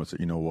end of warm-ups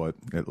that, you know what,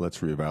 let's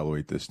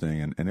reevaluate this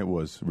thing. And it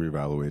was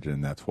reevaluated,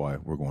 and that's why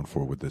we're going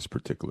forward with this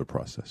particular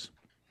process.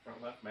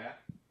 Front left,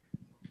 Matt.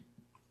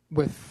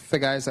 With the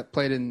guys that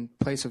played in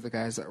place of the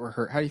guys that were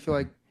hurt, how do you feel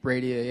like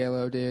Brady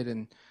Aiello did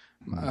and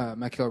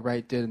Michael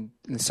Wright did in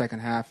the second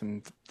half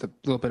and the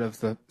little bit of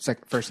the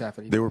first half?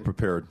 They were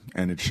prepared,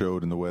 and it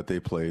showed in the way that they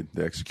played.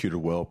 They executed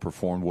well,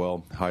 performed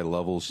well, high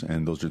levels,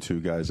 and those are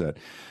two guys that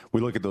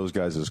we look at those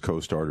guys as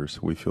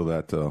co-starters. We feel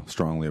that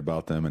strongly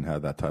about them and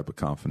have that type of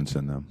confidence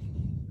in them.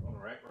 On the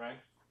right, Ryan.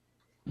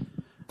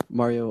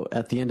 Mario,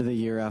 at the end of the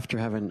year, after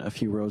having a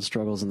few road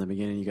struggles in the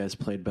beginning, you guys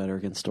played better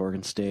against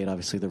Oregon State.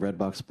 Obviously, the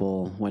Redbox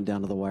Bowl went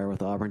down to the wire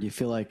with Auburn. Do you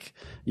feel like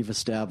you've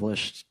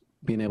established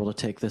being able to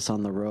take this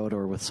on the road,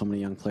 or with so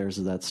many young players,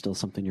 is that still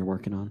something you're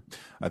working on?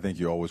 I think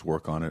you always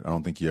work on it. I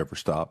don't think you ever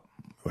stop.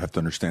 You have to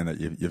understand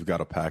that you've got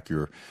to pack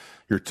your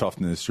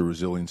toughness, your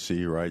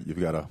resiliency, right? You've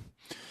got to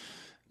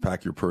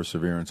pack your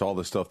perseverance, all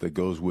the stuff that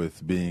goes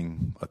with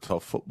being a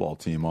tough football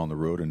team on the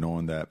road, and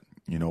knowing that,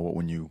 you know what,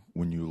 when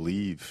you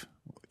leave,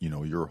 you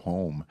know, your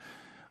home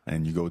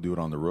and you go do it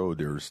on the road,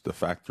 there's the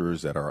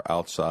factors that are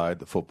outside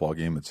the football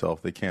game itself.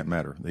 They can't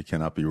matter. They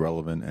cannot be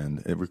relevant,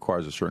 and it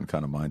requires a certain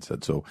kind of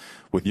mindset. So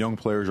with young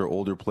players or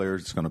older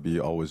players, it's going to be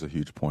always a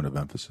huge point of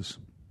emphasis.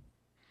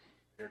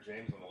 Here,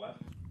 James on the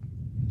left.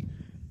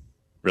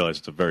 Realize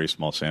it's a very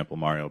small sample,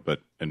 Mario,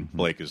 and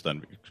Blake has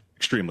done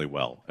extremely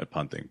well at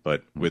punting.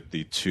 But with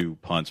the two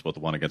punts, both the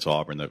one against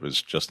Auburn that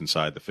was just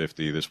inside the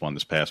 50, this one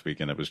this past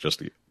weekend, it was just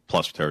the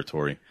plus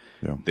territory.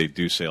 Yeah. They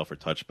do sail for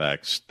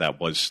touchbacks.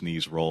 That was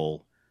Snee's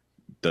role.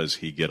 Does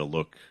he get a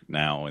look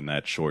now in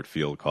that short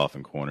field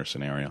coffin corner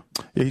scenario?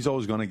 Yeah, he's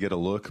always going to get a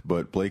look,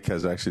 but Blake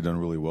has actually done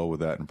really well with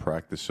that in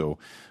practice. So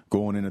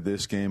going into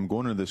this game,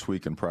 going into this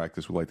week in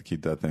practice, we like to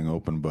keep that thing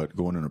open, but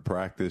going into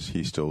practice,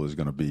 he still is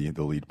going to be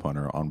the lead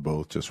punter on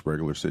both just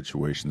regular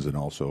situations and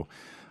also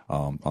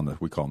on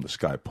we call them the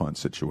sky punt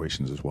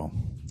situations as well.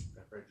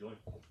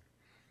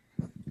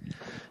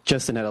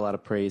 Justin had a lot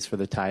of praise for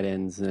the tight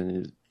ends,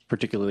 and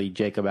particularly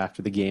Jacob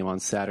after the game on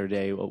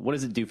Saturday. What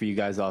does it do for you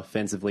guys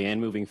offensively and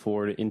moving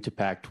forward into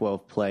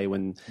Pac-12 play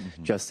when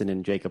Justin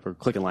and Jacob are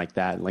clicking like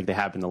that, like they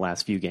have in the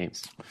last few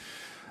games?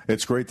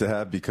 It's great to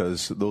have,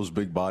 because those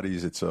big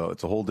bodies, it's a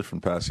whole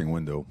different passing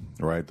window,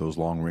 right? Those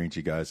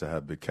long-rangey guys that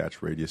have big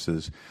catch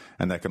radiuses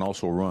and that can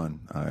also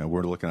run. And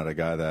we're looking at a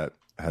guy that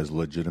has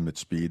legitimate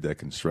speed that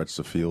can stretch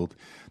the field,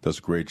 does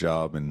a great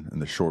job in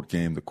the short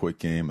game, the quick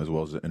game, as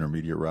well as the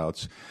intermediate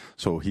routes.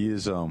 So he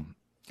is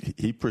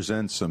he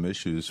presents some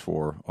issues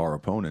for our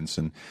opponents,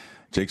 and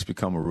Jake's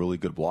become a really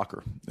good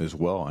blocker as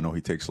well. I know he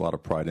takes a lot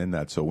of pride in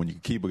that. So when you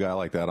keep a guy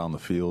like that on the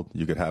field,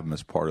 you could have him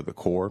as part of the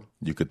core.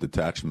 You could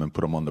detach him and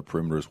put him on the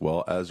perimeter as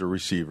well as a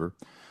receiver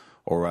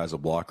or as a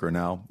blocker.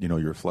 Now, you know,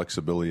 your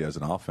flexibility as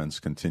an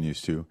offense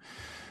continues to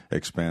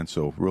expand.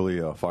 So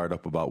really fired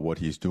up about what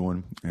he's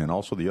doing, and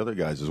also the other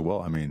guys as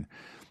well. I mean,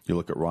 you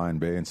look at Ryan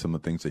Bay and some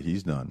of the things that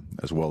he's done,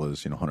 as well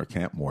as, you know, Hunter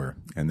Campmoyer.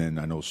 And then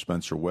I know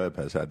Spencer Webb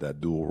has had that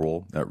dual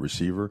role at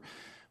receiver,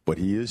 but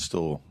he is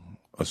still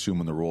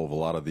assuming the role of a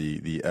lot of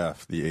the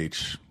F, the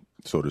H,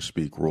 so to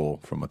speak,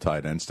 role from a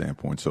tight end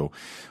standpoint. So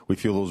we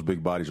feel those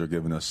big bodies are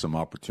giving us some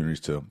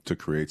opportunities to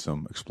create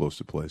some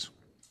explosive plays.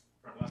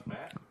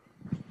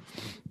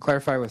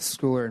 Clarify with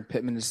Schooler and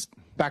Pittman is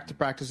back to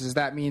practice. Does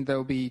that mean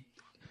they'll be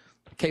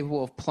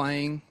capable of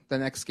playing the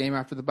next game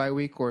after the bye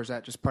week, or is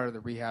that just part of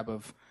the rehab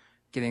of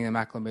getting them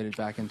acclimated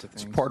back into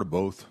things? It's part of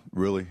both,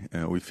 really.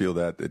 And we feel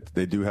that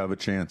they do have a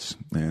chance,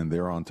 and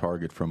they're on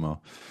target from a,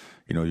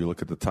 you know, you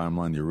look at the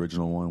timeline, the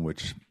original one,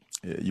 which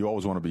you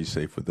always want to be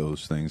safe with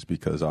those things,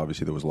 because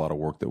obviously there was a lot of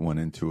work that went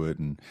into it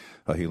and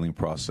a healing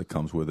process that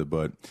comes with it.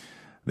 But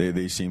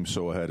they seem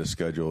so ahead of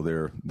schedule.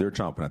 They're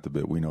chomping at the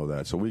bit. We know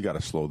that. So we got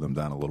to slow them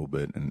down a little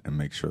bit and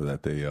make sure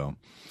that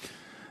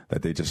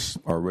they just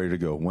are ready to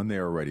go when they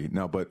are ready.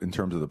 Now, but in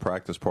terms of the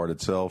practice part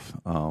itself,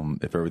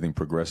 if everything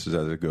progresses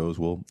as it goes,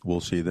 we'll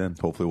see then.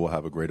 Hopefully we'll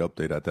have a great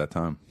update at that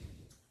time.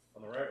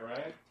 On the right,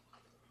 Ryan.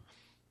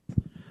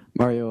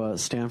 Mario,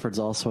 Stanford's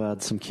also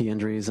had some key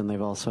injuries, and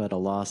they've also had a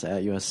loss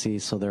at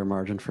USC, so their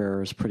margin for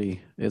error is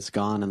it's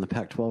gone in the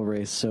Pac-12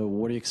 race. So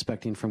what are you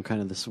expecting from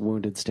kind of this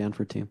wounded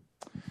Stanford team?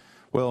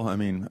 Well, I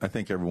mean, I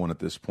think everyone at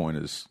this point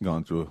has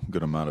gone through a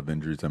good amount of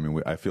injuries. I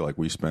mean, I feel like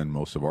we spend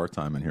most of our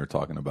time in here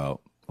talking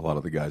about a lot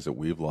of the guys that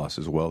we've lost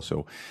as well.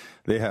 So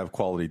they have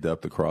quality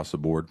depth across the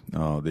board.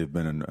 They've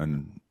been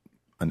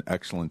an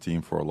excellent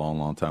team for a long,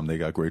 long time. They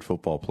got great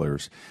football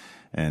players.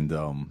 And,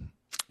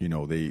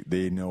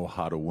 they know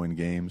how to win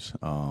games.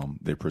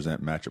 They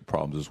present matchup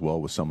problems as well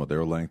with some of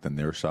their length and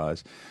their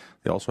size.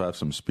 They also have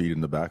some speed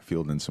in the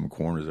backfield and some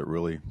corners that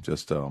really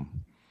just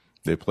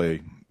they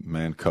play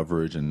man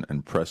coverage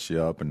and press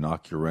you up and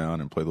knock you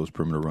around and play those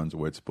perimeter runs the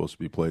way it's supposed to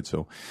be played.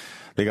 So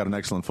they got an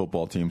excellent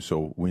football team,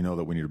 so we know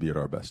that we need to be at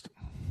our best.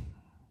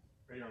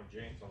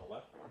 James on the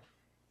left.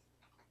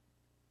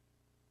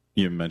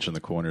 You mentioned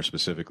the corner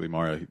specifically,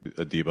 Mario.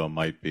 Adebo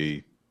might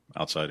be,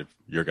 outside of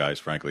your guys,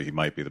 frankly, he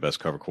might be the best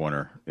cover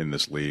corner in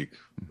this league.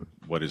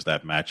 What does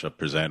that matchup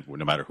present,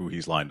 no matter who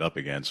he's lined up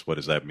against? What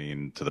does that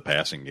mean to the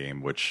passing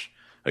game, which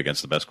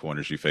against the best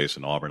corners you face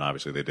in Auburn,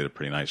 obviously they did a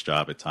pretty nice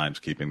job at times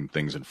keeping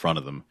things in front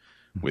of them.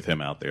 With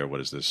him out there, what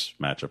does this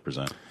matchup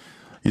present?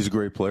 He's a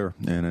great player,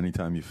 and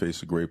anytime you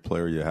face a great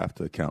player, you have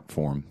to account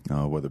for him,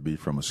 whether it be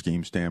from a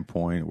scheme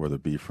standpoint, whether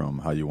it be from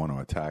how you want to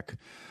attack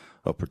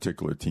a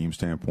particular team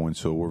standpoint.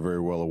 So we're very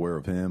well aware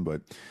of him,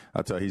 but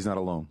I'll tell you, he's not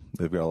alone.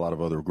 They've got a lot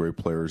of other great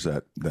players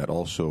that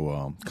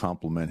also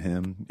complement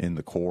him in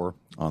the core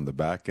on the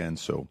back end.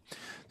 So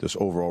just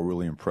overall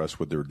really impressed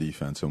with their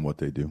defense and what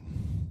they do.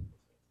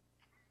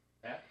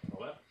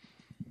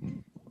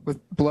 With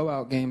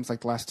blowout games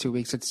like the last 2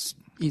 weeks, it's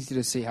easy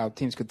to see how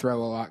teams could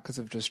throw a lot because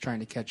of just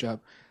trying to catch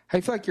up. How do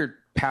you feel like your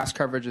pass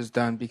coverage is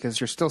done? Because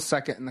you're still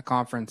second in the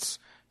conference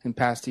in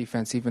pass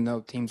defense, even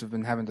though teams have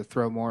been having to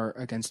throw more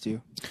against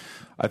you.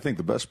 I think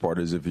the best part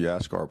is if you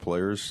ask our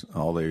players,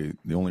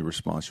 the only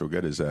response you'll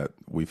get is that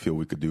we feel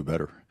we could do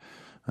better.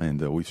 And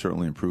we've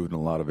certainly improved in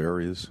a lot of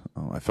areas.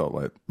 I felt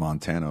like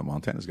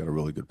Montana's got a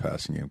really good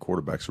passing game.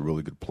 Quarterback's a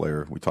really good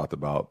player. We talked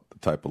about the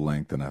type of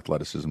length and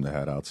athleticism they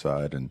had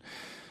outside, and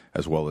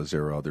as well as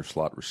their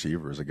slot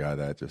receiver is a guy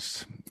that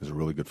just is a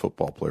really good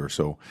football player.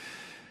 So,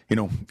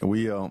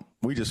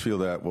 we just feel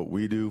that what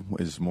we do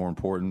is more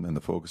important, and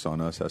the focus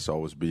on us has to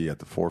always be at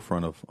the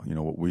forefront of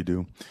what we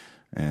do,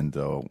 and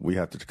we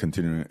have to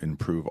continue to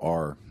improve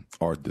our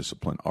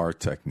discipline, our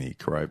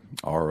technique, right,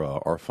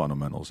 our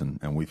fundamentals,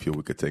 and we feel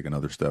we could take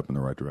another step in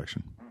the right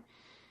direction.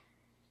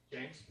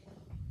 James?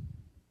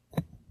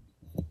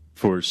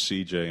 For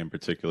CJ in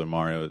particular,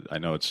 Mario, I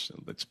know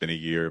it's been a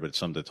year, but it's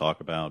something to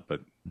talk about,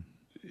 but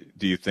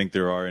do you think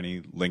there are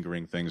any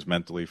lingering things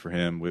mentally for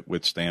him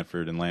with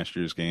Stanford in last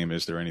year's game?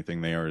 Is there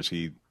anything there?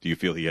 Do you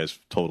feel he has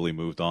totally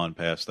moved on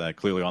past that?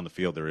 Clearly on the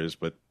field there is,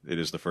 but it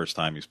is the first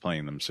time he's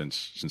playing them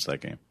since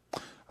that game.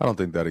 I don't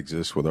think that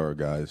exists with our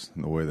guys,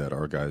 and the way that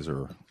our guys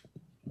are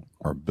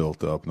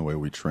built up and the way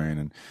we train.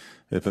 And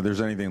if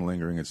there's anything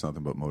lingering, it's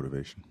nothing but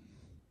motivation.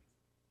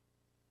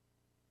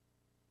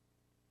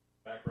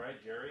 Back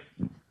right, Jerry.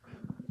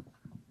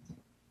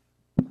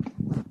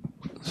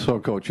 So,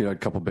 Coach, you had a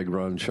couple big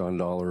runs, Sean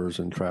Dollars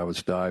and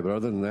Travis Dye. But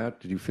other than that,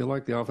 did you feel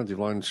like the offensive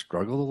line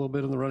struggled a little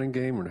bit in the running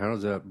game? And how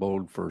does that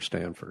bode for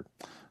Stanford?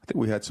 I think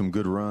we had some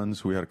good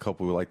runs. We had a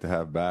couple we like to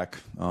have back.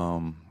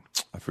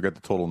 I forget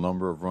the total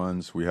number of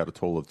runs. We had a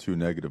total of 2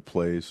 negative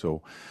plays.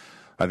 So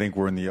I think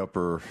we're in the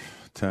upper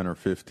 10 or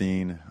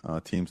 15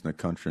 teams in the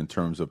country in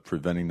terms of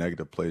preventing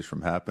negative plays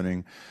from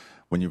happening.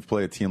 When you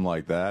play a team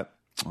like that,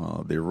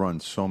 they run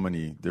so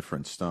many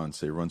different stunts.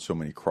 They run so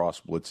many cross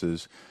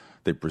blitzes.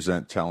 They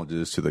present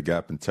challenges to the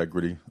gap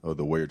integrity of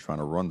the way you're trying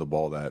to run the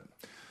ball that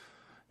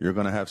you're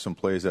going to have some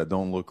plays that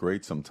don't look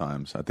great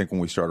sometimes. I think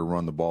when we started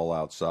running the ball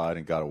outside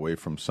and got away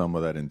from some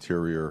of that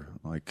interior,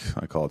 like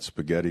I call it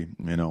spaghetti,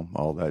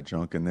 all that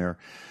junk in there,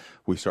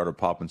 we started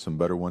popping some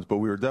better ones. But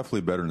we were definitely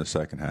better in the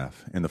second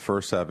half. In the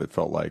first half, it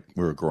felt like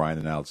we were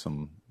grinding out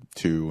some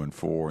 2 and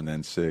 4 and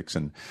then 6.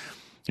 And,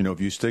 if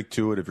you stick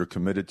to it, if you're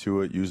committed to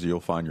it, usually you'll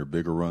find your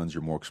bigger runs,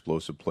 your more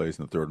explosive plays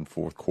in the third and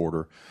fourth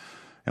quarter.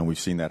 And we've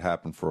seen that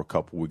happen for a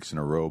couple weeks in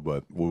a row.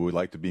 But we would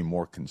like to be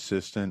more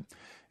consistent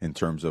in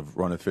terms of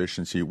run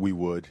efficiency. We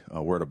would.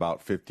 We're at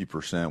about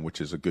 50%,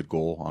 which is a good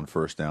goal on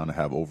first down to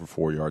have over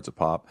 4 yards a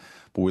pop.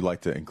 But we'd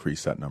like to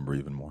increase that number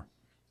even more.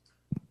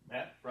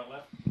 Matt, front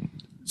left.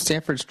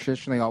 Stanford's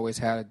traditionally always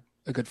had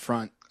a good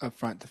front up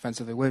front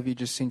defensively. What have you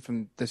just seen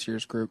from this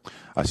year's group?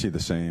 I see the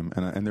same,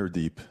 and they're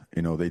deep.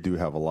 They do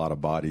have a lot of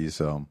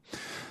bodies.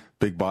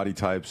 Big body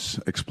types,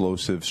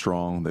 explosive,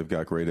 strong. They've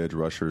got great edge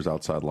rushers,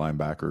 outside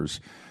linebackers,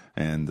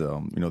 and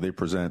they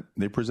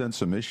present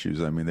some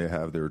issues. I mean, they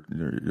have their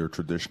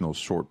traditional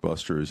short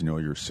busters,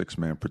 your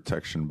 6-man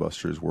protection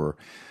busters, where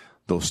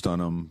they'll stun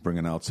them, bring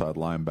an outside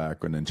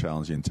linebacker, and then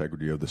challenge the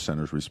integrity of the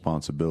center's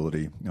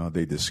responsibility.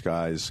 They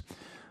disguise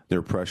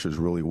their pressures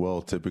really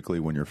well. Typically,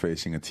 when you're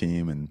facing a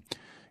team and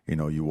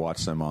you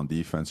watch them on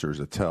defense, there's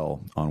a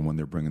tell on when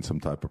they're bringing some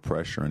type of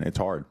pressure, and it's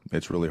hard.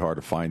 It's really hard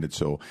to find it.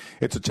 So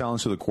it's a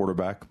challenge to the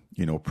quarterback.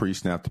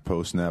 Pre-snap to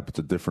post-snap, it's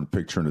a different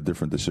picture and a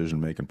different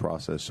decision-making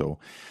process. So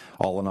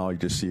all in all, you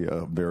just see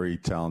a very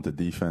talented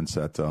defense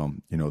that,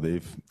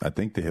 I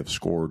think they have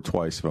scored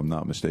twice, if I'm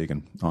not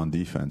mistaken, on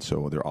defense.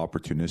 So they're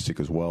opportunistic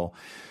as well.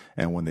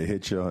 And when they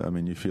hit you,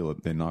 you feel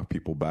it. They knock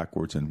people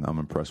backwards, and I'm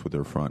impressed with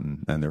their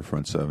front and their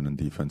front seven and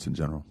defense in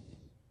general.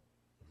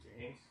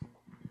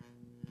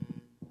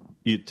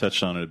 You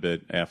touched on it a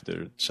bit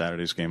after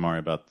Saturday's game, Mario,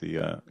 about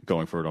the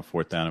going for it on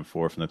 4th down and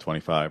 4 from the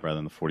 25 rather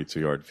than the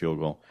 42-yard field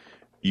goal.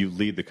 you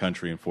lead the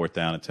country in fourth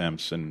down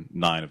attempts, and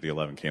 9 of the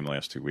 11 came the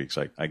last 2 weeks.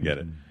 I get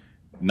it.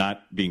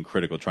 Not being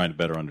critical, trying to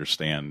better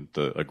understand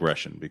the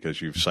aggression,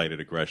 because you've cited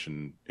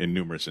aggression in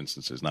numerous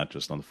instances, not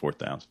just on the fourth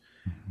downs.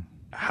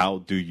 How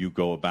do you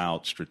go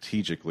about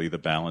strategically the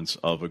balance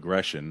of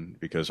aggression?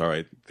 Because, all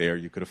right, there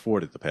you could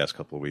afford it the past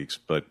couple of weeks,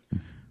 but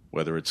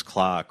whether it's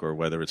clock or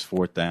whether it's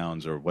fourth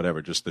downs or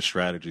whatever, just the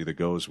strategy that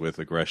goes with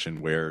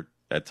aggression, where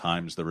at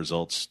times the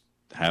results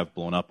have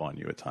blown up on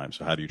you at times.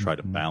 So how do you try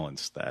to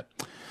balance that?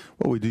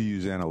 Well, we do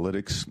use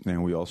analytics,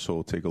 and we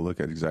also take a look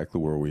at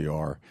exactly where we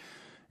are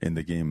in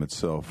the game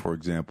itself. For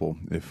example,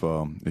 if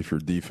your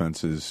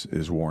defense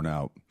is worn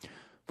out,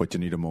 but you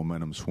need a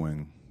momentum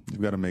swing,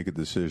 you've got to make a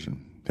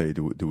decision. Hey,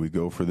 do we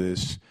go for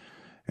this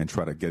and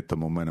try to get the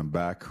momentum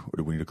back, or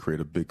do we need to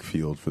create a big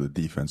field for the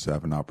defense to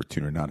have an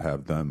opportunity, not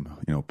have them,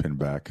 pin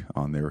back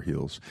on their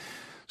heels?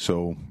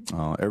 So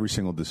every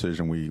single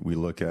decision we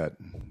look at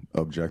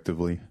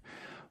objectively.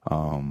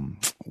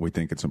 We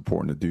think it's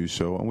important to do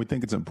so, and we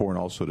think it's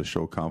important also to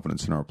show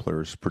confidence in our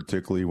players,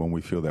 particularly when we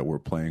feel that we're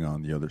playing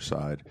on the other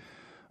side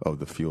of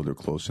the field or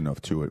close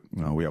enough to it.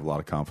 We have a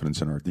lot of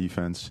confidence in our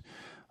defense.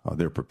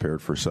 They're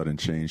prepared for sudden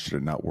change should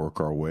it not work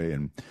our way.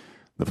 And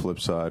the flip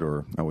side,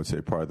 or I would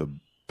say probably the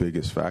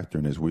biggest factor,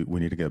 is we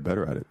need to get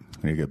better at it.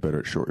 We need to get better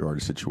at short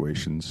yardage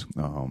situations,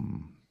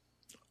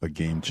 a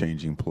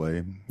game-changing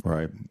play,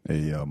 right?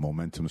 A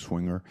momentum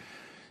swinger.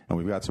 And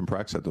we've got some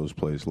practice at those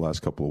plays the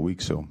last couple of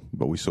weeks,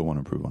 but we still want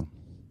to improve on.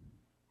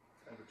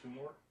 Time for 2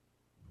 more.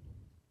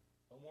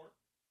 No more.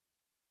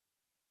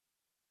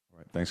 All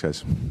right, thanks,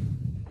 guys.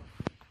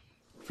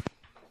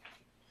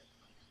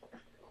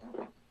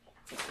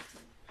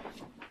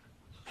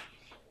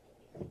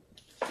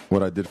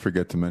 What I did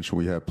forget to mention,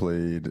 we have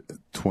played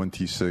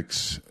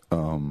 26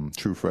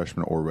 true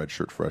freshmen or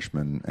redshirt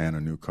freshmen and a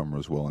newcomer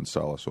as well in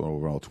Salah. So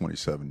overall,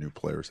 27 new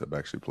players have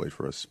actually played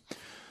for us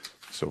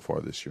so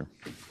far this year.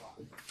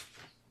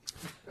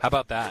 How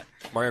about that?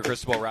 Mario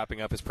Cristobal wrapping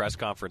up his press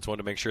conference. Wanted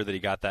to make sure that he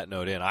got that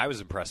note in. I was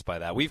impressed by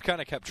that. We've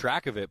kind of kept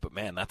track of it, but,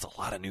 man, that's a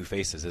lot of new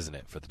faces, isn't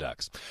it, for the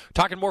Ducks?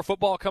 Talking more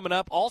football coming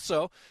up.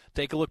 Also,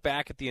 take a look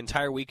back at the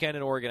entire weekend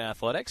in Oregon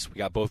athletics. We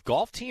got both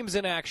golf teams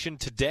in action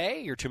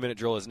today. Your 2-minute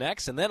drill is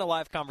next. And then a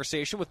live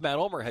conversation with Matt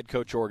Ulmer, head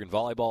coach Oregon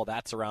Volleyball.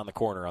 That's around the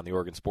corner on the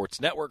Oregon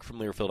Sports Network from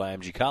Learfield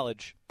IMG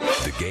College.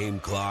 The game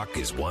clock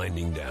is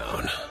winding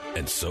down,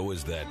 and so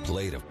is that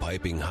plate of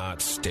piping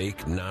hot steak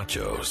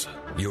nachos.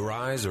 Your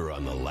eyes are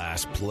on the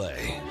last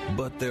play,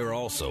 but they're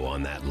also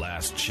on that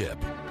last chip,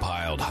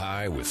 piled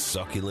high with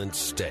succulent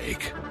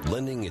steak,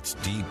 lending its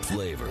deep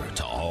flavor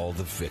to all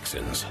the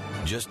fixins.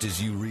 Just as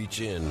you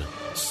reach in,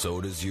 so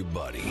does your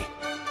buddy.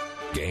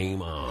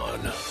 Game on.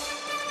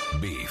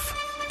 Beef,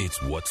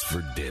 it's what's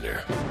for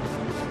dinner.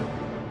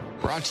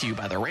 Brought to you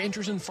by the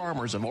Ranchers and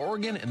Farmers of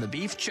Oregon and the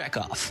Beef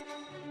Checkoff.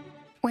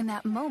 When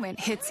that moment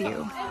hits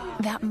you,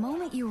 that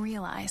moment you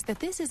realize that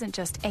this isn't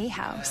just a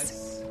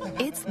house,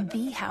 it's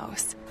the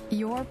house,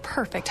 your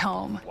perfect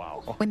home.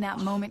 Wow. When that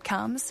moment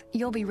comes,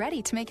 you'll be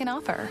ready to make an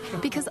offer,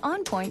 because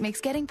OnPoint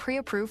makes getting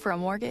pre-approved for a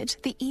mortgage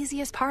the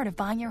easiest part of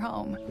buying your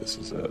home. This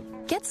is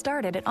it. Get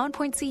started at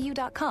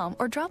onpointcu.com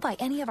or drop by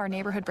any of our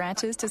neighborhood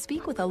branches to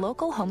speak with a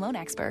local home loan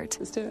expert.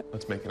 Let's do it.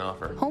 Let's make an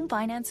offer. Home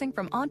financing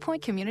from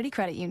OnPoint Community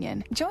Credit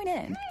Union. Join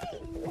in.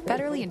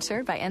 Federally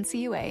insured by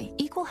NCUA.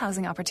 Equal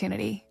housing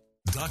opportunity.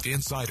 Duck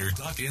Insider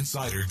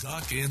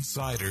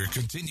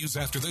continues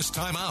after this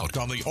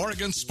timeout on the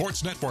Oregon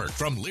Sports Network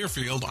from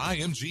Learfield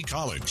IMG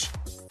College.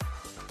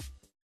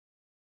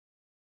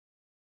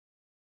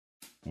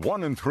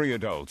 1 in 3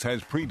 adults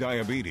has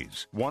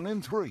prediabetes. 1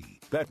 in 3.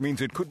 That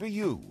means it could be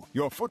you,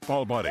 your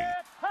football buddy,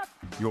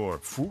 your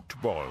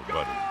football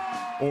buddy,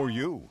 or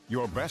you,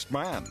 your best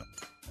man,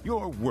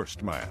 your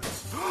worst man,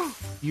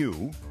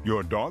 you,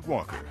 your dog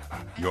walker,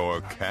 your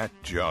cat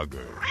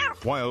jogger.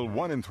 While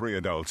 1 in 3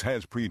 adults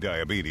has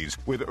prediabetes,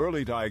 with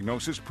early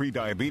diagnosis,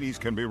 prediabetes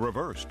can be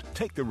reversed.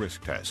 Take the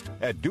risk test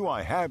at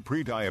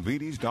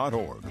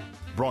doihaveprediabetes.org.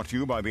 Brought to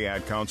you by the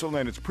Ad Council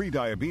and its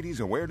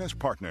prediabetes awareness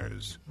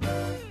partners.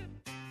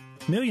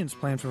 Millions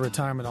plan for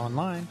retirement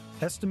online.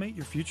 Estimate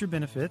your future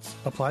benefits,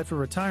 apply for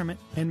retirement,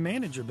 and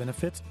manage your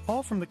benefits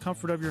all from the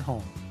comfort of your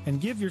home.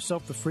 And give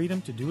yourself the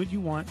freedom to do what you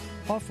want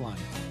offline.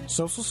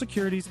 Social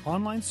Security's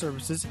online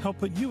services help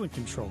put you in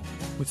control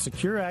with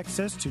secure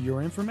access to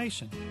your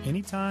information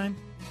anytime,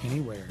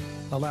 anywhere,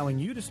 allowing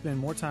you to spend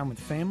more time with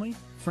family,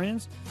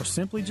 friends, or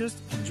simply just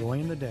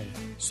enjoying the day.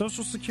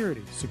 Social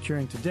Security,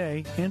 securing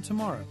today and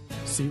tomorrow.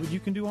 See what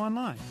you can do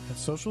online at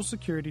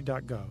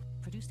socialsecurity.gov.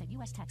 Produced at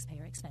U.S.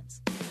 taxpayer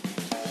expense.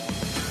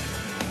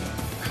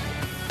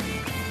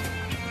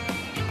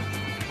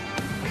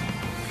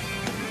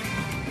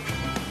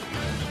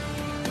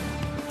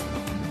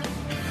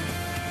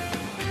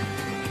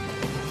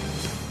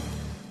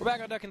 We're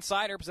back on Duck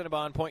Insider, presented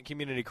by OnPoint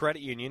Community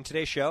Credit Union.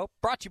 Today's show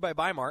brought to you by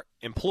Bi-Mart.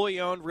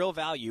 Employee-owned, real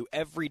value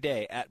every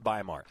day at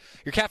Bi-Mart.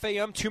 Your Cafe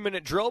Yum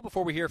 2-minute drill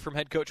before we hear from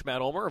head coach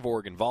Matt Ulmer of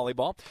Oregon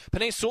Volleyball.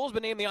 Penei Sewell has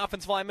been named the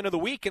Offensive Lineman of the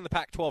Week in the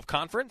Pac-12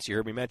 Conference. You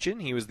heard me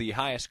mention he was the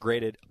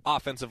highest-graded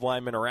offensive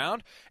lineman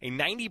around, a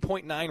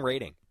 90.9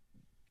 rating.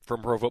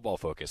 from Pro Football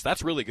Focus.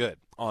 That's really good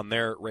on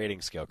their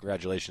rating scale.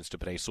 Congratulations to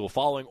Penei Sewell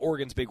following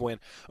Oregon's big win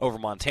over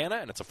Montana,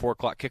 and it's a 4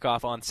 o'clock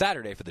kickoff on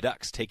Saturday for the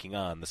Ducks taking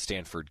on the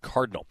Stanford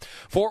Cardinal.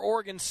 For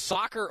Oregon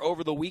soccer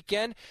over the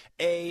weekend,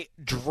 a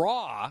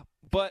draw,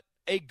 but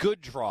a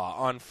good draw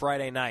on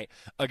Friday night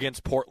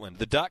against Portland.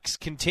 The Ducks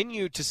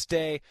continue to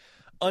stay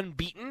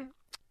unbeaten,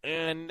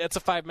 and it's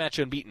a 5-match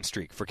unbeaten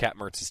streak for Kat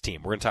Mertz's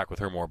team. We're going to talk with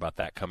her more about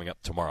that coming up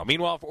tomorrow.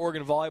 Meanwhile, for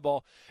Oregon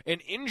volleyball, an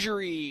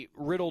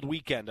injury-riddled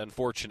weekend,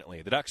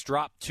 unfortunately. The Ducks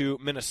dropped to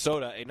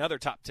Minnesota, another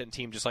top 10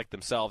 team just like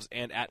themselves,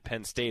 and at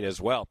Penn State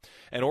as well.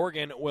 And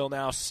Oregon will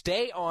now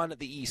stay on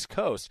the East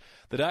Coast.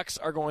 The Ducks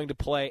are going to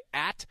play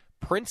at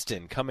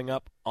Princeton coming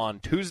up on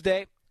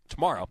Tuesday,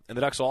 tomorrow. And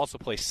the Ducks will also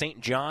play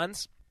St.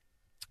 John's,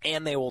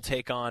 and they will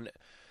take on,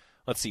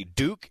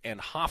 Duke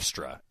and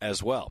Hofstra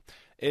as well.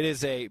 It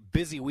is a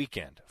busy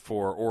weekend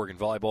for Oregon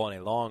volleyball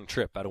and a long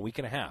trip, about a week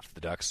and a half.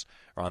 The Ducks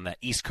are on that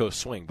East Coast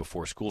swing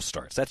before school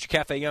starts. That's your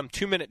Cafe Yum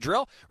 2-minute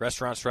drill.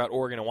 Restaurants throughout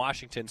Oregon and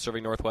Washington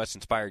serving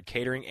Northwest-inspired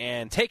catering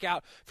and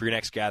takeout for your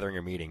next gathering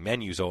or meeting.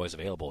 Menus always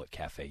available at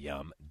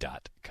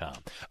cafeyum.com.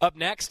 Up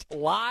next,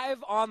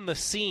 live on the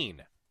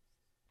scene,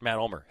 Matt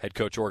Ulmer, head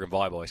coach Oregon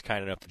volleyball, is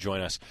kind enough to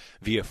join us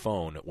via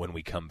phone when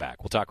we come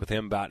back. We'll talk with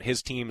him about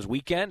his team's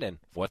weekend and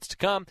what's to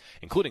come,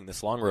 including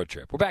this long road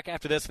trip. We're back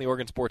after this on the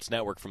Oregon Sports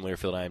Network from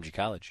Learfield IMG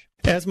College.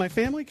 As my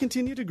family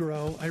continued to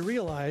grow, I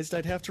realized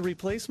I'd have to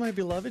replace my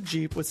beloved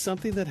Jeep with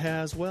something that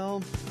has,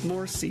 well,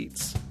 more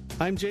seats.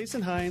 I'm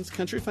Jason Hines,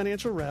 Country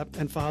Financial Rep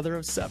and father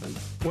of 7.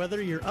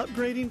 Whether you're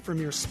upgrading from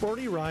your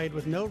sporty ride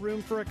with no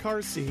room for a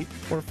car seat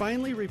or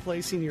finally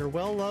replacing your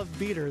well-loved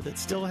beater that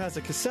still has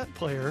a cassette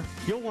player,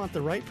 you'll want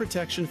the right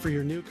protection for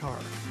your new car.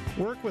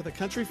 Work with a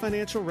Country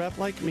Financial Rep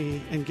like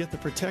me and get the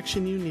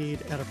protection you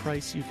need at a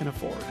price you can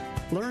afford.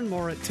 Learn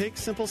more at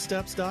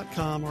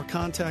TakeSimpleSteps.com or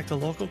contact a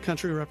local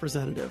Country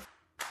representative.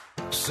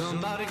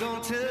 Somebody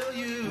gonna tell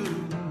you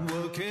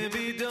what can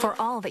be done. For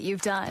all that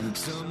you've done.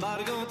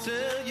 Somebody gonna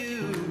tell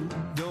you.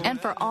 And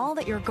for all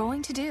that you're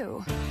going to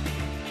do.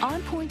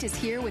 On Point is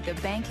here with the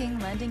banking,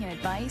 lending, and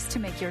advice to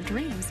make your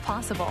dreams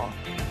possible.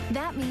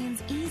 That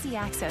means easy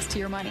access to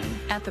your money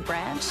at the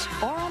branch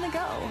or on the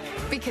go,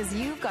 because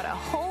you've got a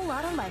whole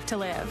lot of life to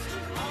live.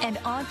 And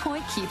On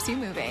Point keeps you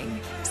moving.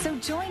 So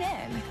join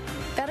in.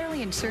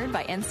 Federally insured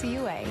by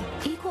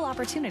NCUA. Equal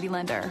Opportunity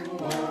Lender.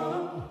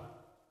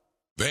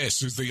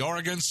 This is the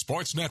Oregon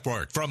Sports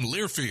Network from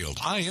Learfield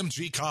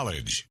IMG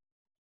College.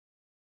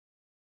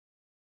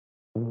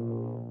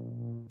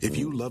 If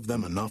you love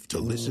them enough to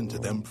listen to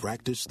them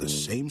practice the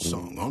same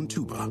song on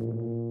tuba,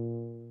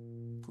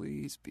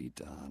 please be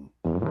done.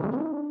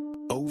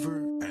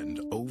 Over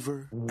and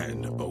over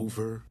and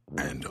over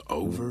and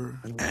over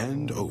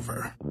and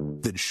over,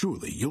 then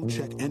surely you'll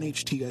check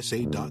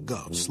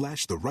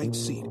NHTSA.gov/the right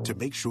seat to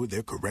make sure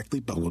they're correctly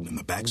buckled in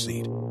the back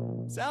seat.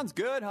 Sounds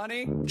good,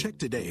 honey. Check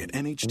today at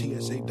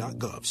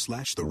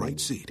NHTSA.gov/the right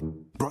seat.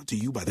 Brought to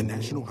you by the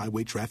National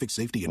Highway Traffic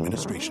Safety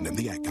Administration and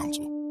the Ad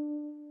Council.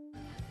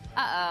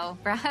 Uh-oh,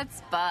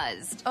 Brad's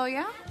buzzed. Oh,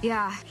 yeah?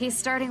 Yeah, he's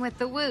starting with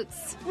the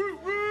woots.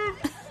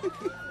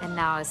 And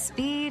now a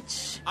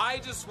speech. I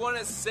just want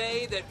to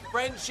say that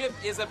friendship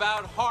is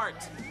about heart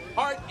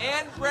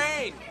and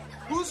brain.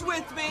 Who's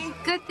with me?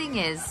 Good thing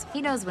is,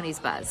 he knows when he's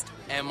buzzed.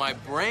 And my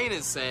brain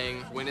is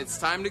saying, when it's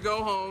time to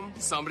go home,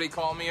 somebody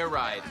call me a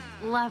ride.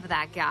 Love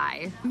that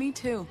guy. Me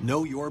too.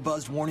 Know your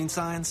buzzed warning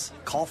signs?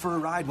 Call for a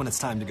ride when it's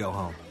time to go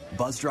home.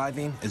 Buzz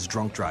driving is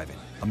drunk driving.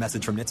 A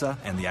message from NHTSA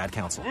and the Ad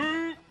Council.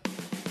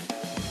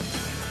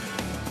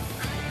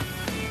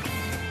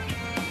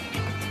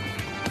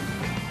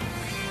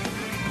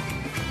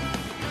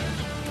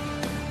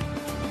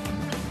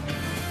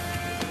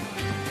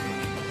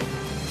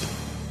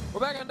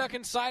 Back on Duck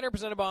Insider,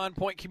 presented by On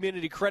Point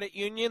Community Credit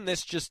Union.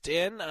 This just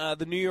in,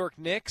 the New York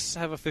Knicks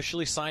have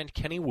officially signed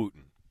Kenny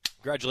Wooten.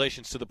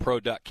 Congratulations to the pro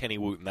Duck, Kenny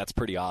Wooten. That's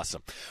pretty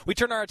awesome. We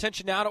turn our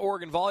attention now to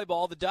Oregon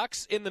volleyball. The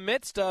Ducks in the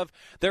midst of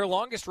their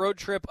longest road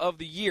trip of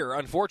the year.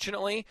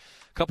 Unfortunately,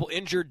 a couple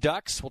injured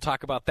Ducks. We'll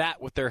talk about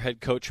that with their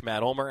head coach,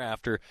 Matt Ulmer,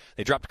 after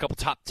they dropped a couple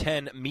top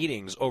 10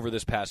 meetings over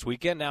this past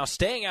weekend. Now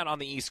staying out on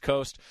the East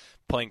Coast,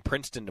 playing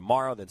Princeton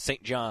tomorrow, then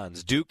St.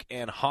 John's, Duke,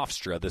 and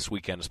Hofstra this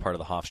weekend as part of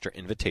the Hofstra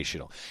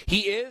Invitational.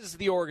 He is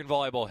the Oregon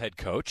volleyball head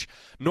coach.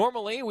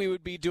 Normally, we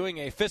would be doing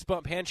a fist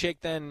bump,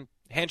 handshake, then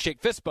handshake,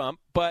 fist bump,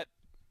 but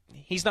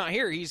he's not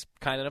here. He's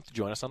kind enough to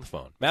join us on the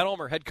phone. Matt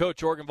Ulmer, head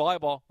coach, Oregon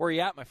volleyball. Where are you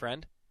at, my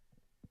friend?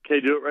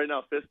 Okay, do it right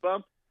now. Fist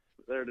bump.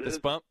 There it is.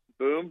 Fist bump.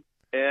 Boom.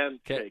 And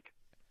shake.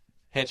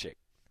 Handshake.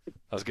 That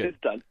was good. It's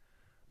done.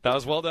 That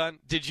was well done.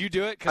 Did you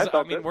do it? Because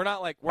I mean, we're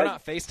not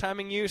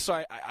FaceTiming you, so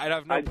I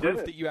have no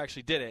proof that you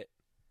actually did it.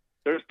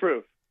 There's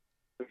proof.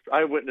 I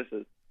have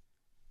witnesses.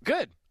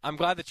 Good. I'm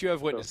glad that you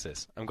have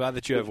witnesses.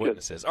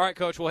 All right,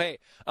 Coach. Well, hey,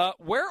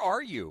 where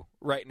are you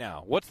right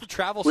now? What's the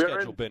travel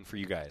schedule been for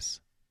you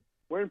guys?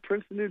 We're in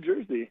Princeton, New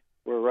Jersey.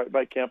 We're right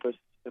by campus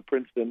at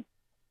Princeton.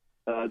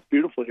 It's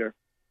beautiful here.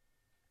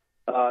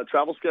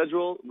 Travel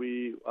schedule,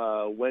 we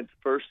went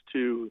first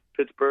to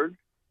Pittsburgh,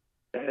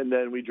 and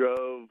then we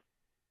drove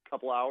a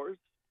couple hours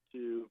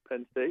to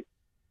Penn State,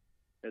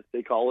 at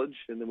State College,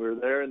 and then we were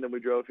there, and then we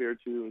drove here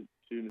to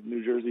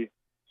New Jersey.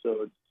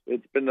 So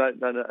it's been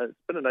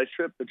a nice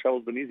trip. The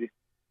travel's been easy.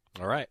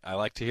 All right, I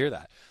like to hear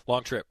that.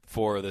 Long trip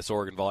for this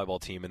Oregon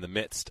volleyball team in the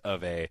midst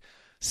of a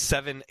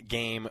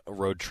 7-game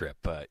road trip.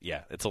 But,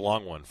 yeah, it's a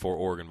long one for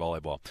Oregon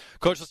volleyball.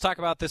 Coach, let's talk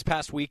about this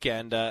past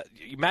weekend.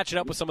 You match it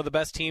up with some of the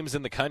best teams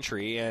in the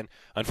country, and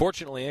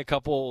unfortunately a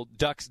couple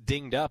Ducks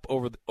dinged up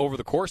over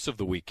the course of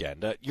the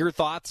weekend. Your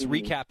thoughts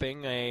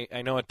recapping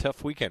I know a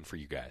tough weekend for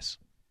you guys.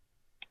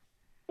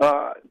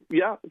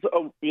 Yeah,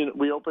 so,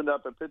 we opened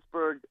up at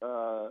Pittsburgh.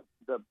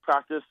 The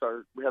practice,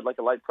 we had like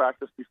a light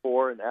practice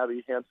before, and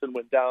Abby Hansen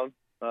went down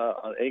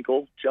on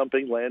ankle,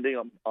 jumping,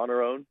 landing on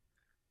her own.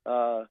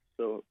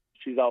 So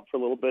she's out for a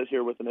little bit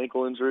here with an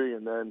ankle injury.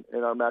 And then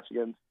in our match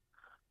against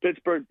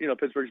Pittsburgh,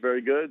 Pittsburgh's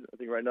very good. I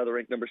think right now they're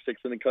ranked number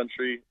 6 in the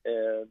country,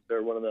 and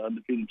they're one of the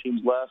undefeated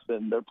teams left.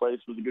 And their place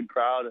was a good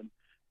crowd and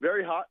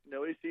very hot.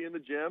 No AC in the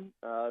gym,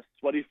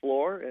 sweaty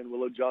floor. And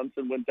Willow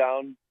Johnson went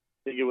down.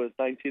 I think it was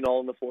 19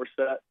 all in the 4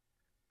 set.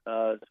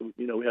 So,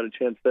 we had a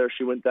chance there.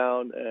 She went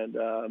down,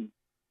 and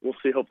we'll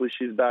see. Hopefully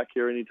she's back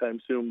here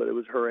anytime soon. But it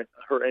was her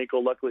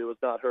ankle. Luckily, it was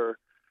not her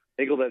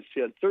ankle that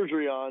she had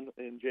surgery on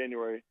in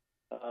January.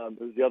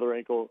 It was the other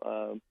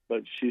ankle,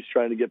 but she's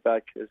trying to get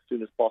back as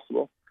soon as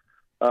possible.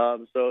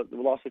 So we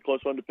lost a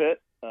close one to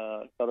Pitt.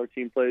 Thought our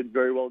team played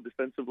very well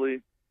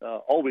defensively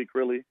all week,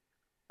 really,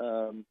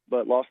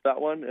 but lost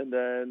that one. And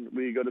then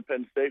we go to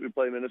Penn State. We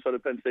play Minnesota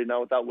Penn State now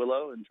without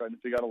Willow and trying to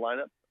figure out a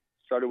lineup.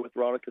 Started with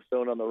Veronica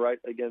Stone on the right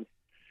against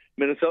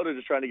Minnesota,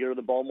 just trying to get her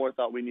the ball more.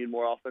 Thought we need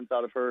more offense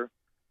out of her,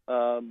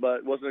 but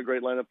it wasn't a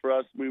great lineup for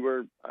us.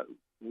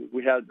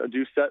 We had a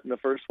deuce set in the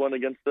first one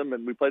against them,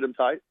 and we played them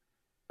tight.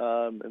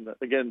 And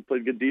again,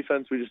 played good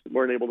defense. We just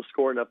weren't able to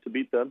score enough to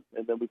beat them.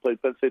 And then we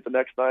played Penn State the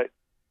next night,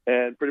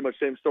 and pretty much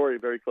same story.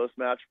 Very close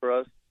match for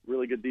us.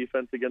 Really good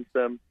defense against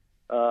them,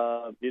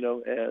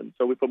 And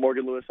so we put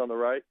Morgan Lewis on the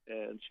right,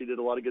 and she did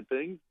a lot of good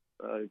things.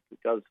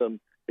 Got some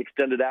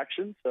extended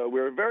action. So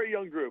we're a very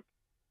young group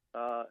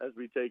as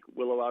we take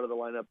Willow out of the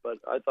lineup. But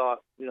I thought,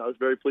 I was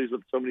very pleased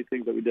with so many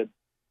things that we did.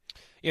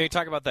 You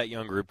talk about that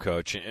young group,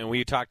 Coach, and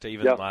we talked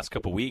even in the last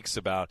couple of weeks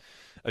about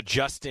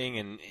adjusting,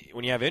 and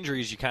when you have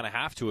injuries, you kind of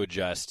have to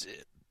adjust.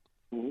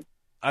 Mm-hmm.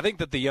 I think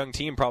that the young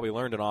team probably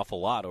learned an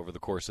awful lot over the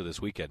course of this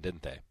weekend,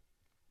 didn't they?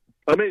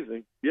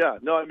 Amazing. Yeah.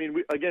 No, I mean,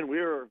 we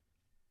were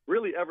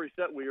really every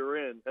set we were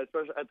in,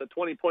 especially at the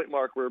 20-point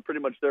mark, we were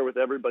pretty much there with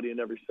everybody in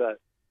every set,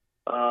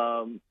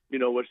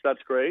 which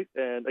that's great.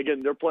 And,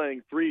 again, they're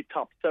playing 3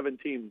 top 7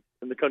 teams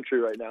in the country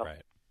right now.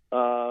 Right.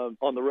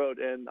 On the road,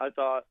 and I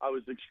thought I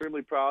was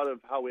extremely proud of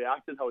how we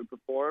acted, how we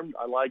performed.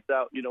 I liked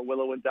that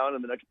Willow went down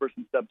and the next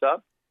person stepped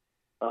up.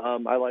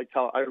 I liked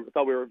how I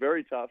thought we were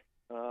very tough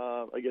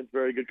against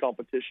very good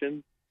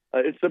competition.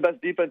 It's the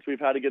best defense we've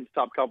had against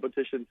top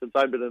competition since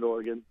I've been in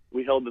Oregon.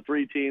 We held the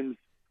 3 teams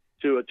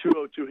to a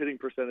 .202 hitting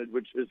percentage,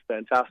 which is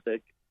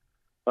fantastic.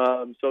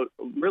 So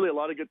really a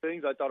lot of good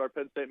things. I thought our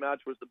Penn State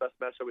match was the best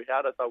match that we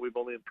had. I thought we've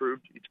only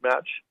improved each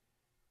match.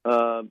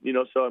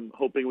 So I'm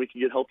hoping we can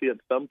get healthy at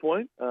some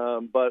point.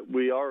 But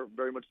we are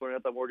very much learning.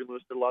 I thought Morgan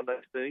Lewis did a lot of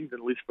nice things,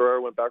 and Elise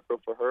Ferrer went back row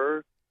for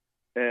her.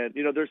 And,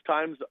 there's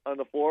times on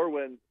the floor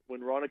when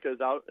Veronica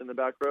is out in the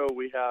back row,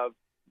 we have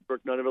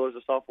Brooke Nunaville as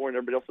a sophomore and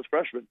everybody else is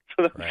freshman.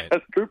 So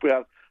that's the group we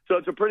have. So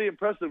it's a pretty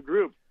impressive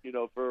group,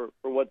 for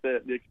what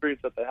the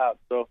experience that they have.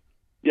 So,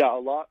 yeah, a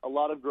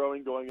lot of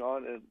growing going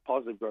on and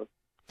positive growth.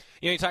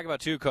 You talk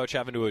about, too, Coach,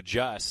 having to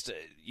adjust.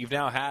 You've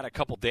now had a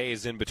couple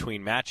days in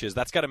between matches.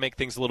 That's got to make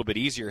things a little bit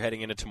easier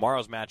heading into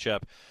tomorrow's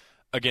matchup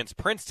against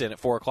Princeton at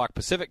 4 o'clock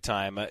Pacific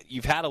time.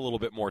 You've had a little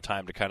bit more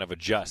time to kind of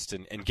adjust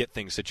and get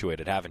things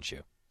situated, haven't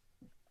you?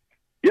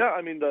 Yeah,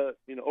 I mean,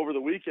 over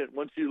the weekend,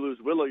 once you lose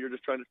Willow, you're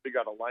just trying to figure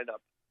out a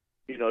lineup.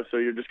 So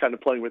you're just kind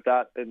of playing with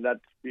that. And that's,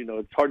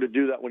 it's hard to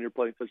do that when you're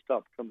playing such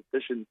tough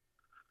competition.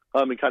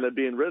 And kind of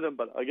be in rhythm.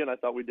 But, again, I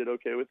thought we did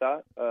okay with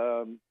that.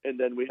 And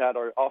then we had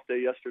our off day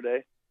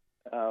yesterday,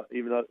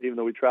 even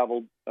though we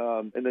traveled.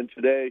 And then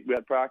today we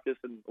had practice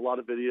and a lot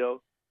of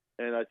video,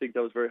 and I think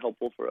that was very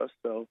helpful for us.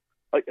 So,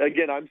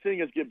 again, I'm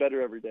seeing us get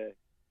better every day.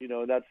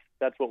 And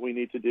that's what we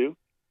need to do.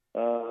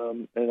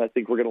 And I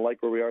think we're going to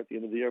like where we are at the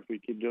end of the year if we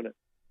keep doing it.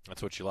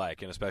 That's what you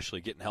like, and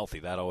especially getting healthy.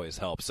 That always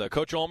helps.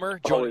 Coach Ulmer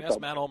joining us,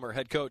 Matt Ulmer,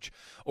 head coach,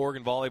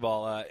 Oregon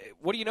Volleyball.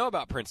 What do you know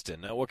about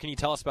Princeton? What can you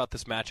tell us about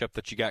this matchup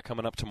that you got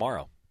coming up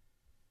tomorrow?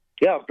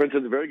 Yeah,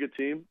 Princeton's a very good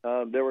team.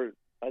 They were,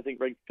 I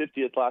think, ranked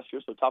 50th last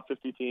year, so top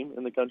 50 team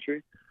in the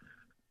country.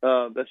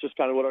 That's just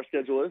kind of what our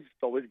schedule is.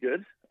 It's always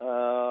good.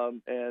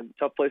 And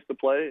tough place to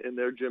play in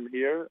their gym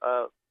here.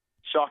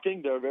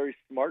 Shocking. They're a very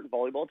smart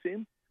volleyball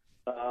team.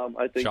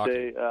 I think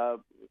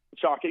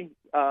shocking.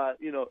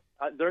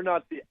 They're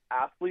not the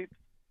athletes,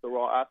 the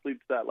raw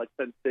athletes that like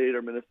Penn State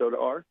or Minnesota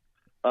are,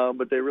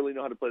 but they really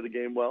know how to play the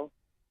game well.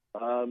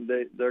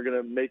 They're going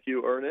to make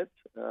you earn it.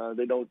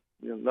 They don't,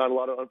 not a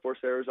lot of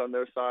unforced errors on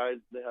their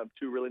side. They have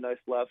 2 really nice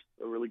lefts,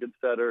 a really good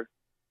setter,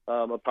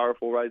 a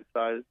powerful right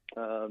side,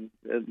 and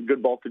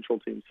good ball control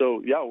team.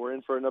 So yeah, we're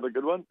in for another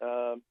good one.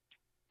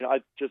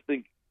 I just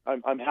think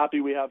I'm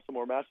happy we have some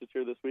more matches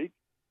here this week.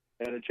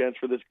 and a chance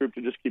for this group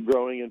to just keep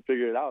growing and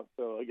figure it out.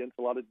 So against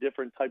a lot of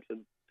different types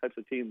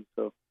of teams.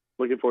 So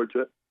looking forward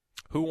to it.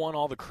 Who won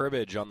all the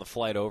cribbage on the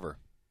flight over?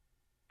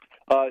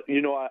 I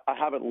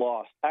haven't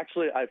lost.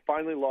 Actually, I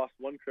finally lost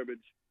one cribbage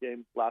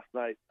game last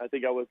night. I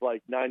think I was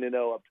like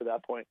 9-0 up to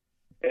that point.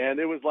 And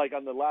it was like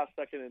on the last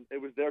second, and it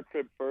was their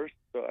crib first.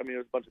 So, I mean, it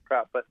was a bunch of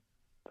crap. But,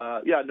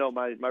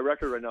 my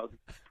record right now is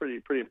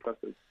pretty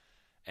impressive.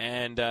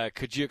 And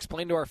could you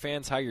explain to our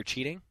fans how you're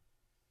cheating?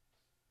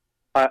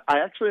 I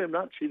actually am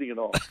not cheating at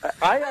all.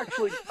 I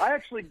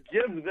actually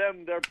give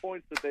them their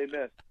points that they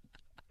missed.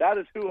 That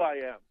is who I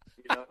am,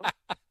 you know?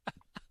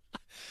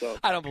 So,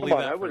 I don't believe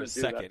that for a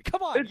second.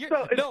 Come on, it's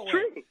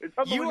true. It's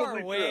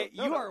unbelievably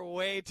true. You are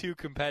way too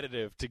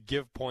competitive to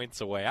give points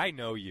away. I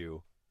know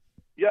you.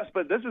 Yes,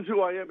 but this is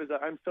who I am. Is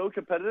that I'm so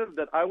competitive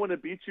that I want to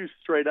beat you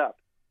straight up.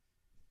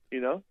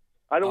 You know,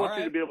 I don't want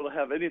you to be able to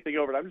have anything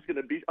over it. I'm just going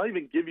to beat. I'll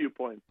even give you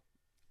points.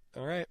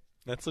 All right,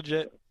 that's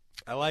legit.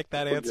 I like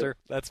that answer.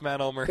 That's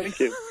Matt Ulmer. Thank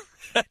you.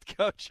 Head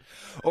coach,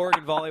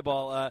 Oregon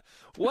volleyball.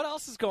 What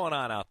else is going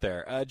on out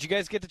there? Did you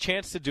guys get the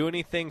chance to do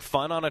anything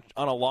fun on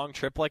a long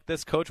trip like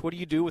this, Coach? What do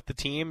you do with the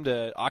team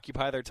to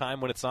occupy their time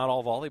when it's not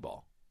all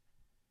volleyball?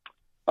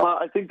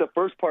 I think the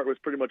first part was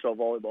pretty much all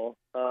volleyball.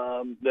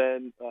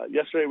 Then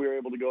yesterday we were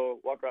able to go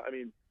walk around. I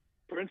mean,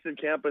 Princeton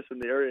campus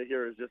and the area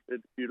here is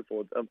it's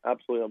beautiful. It's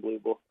absolutely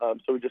unbelievable.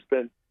 So we've just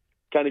been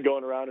kind of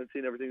going around and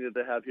seeing everything that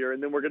they have here.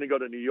 And then we're going to go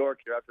to New York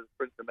here after the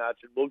Princeton match,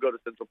 and we'll go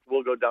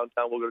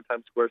downtown, we'll go to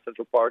Times Square,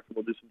 Central Park, and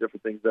we'll do some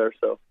different things there.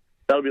 So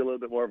that'll be a little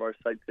bit more of our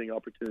sightseeing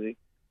opportunity.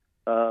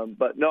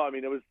 But no, I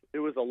mean, it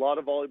was a lot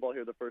of volleyball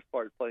here the first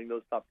part, playing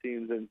those top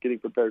teams and getting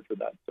prepared for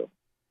that. So.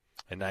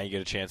 And now you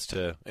get a chance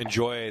to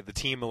enjoy the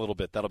team a little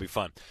bit. That'll be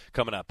fun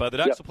coming up. The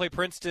Ducks will play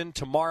Princeton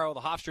tomorrow.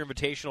 The Hofstra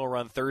Invitational will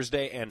run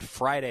Thursday and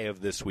Friday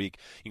of this week.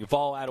 You can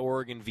follow at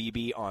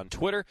OregonVB on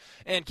Twitter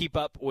and keep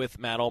up with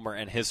Matt Ulmer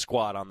and his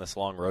squad on this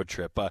long road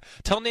trip.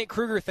 Tell Nate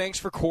Kruger thanks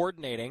for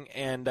coordinating,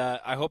 and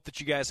I hope that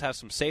you guys have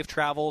some safe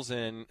travels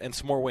and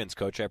some more wins,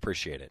 Coach. I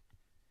appreciate it.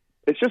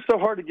 It's just so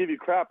hard to give you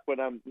crap when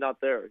I'm not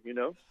there, you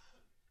know?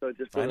 So it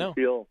just doesn't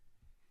feel...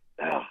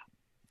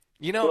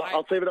 You know, well,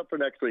 I'll save it up for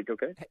next week,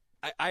 okay?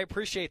 I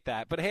appreciate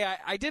that. But, hey,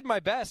 I did my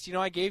best. You know,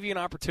 I gave you an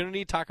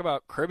opportunity to talk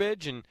about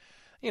cribbage, and,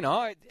 you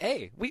know,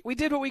 we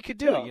did what we could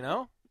do, you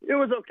know? It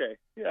was okay.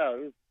 Yeah, it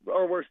was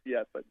our worst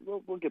yet, but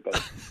we'll get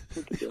better.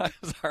 That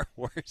was our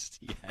worst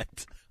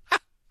yet.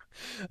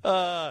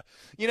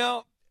 You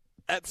know,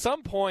 at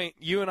some point,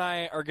 you and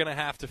I are going to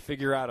have to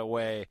figure out a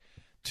way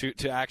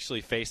to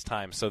actually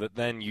FaceTime so that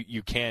then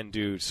you can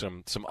do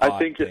some odd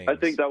things. I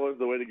think that was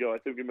the way to go. I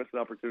think we missed an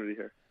opportunity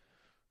here.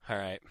 All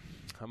right,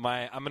 I'm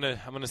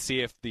gonna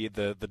see if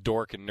the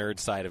dork and nerd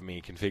side of me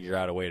can figure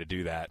out a way to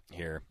do that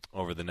here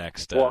over the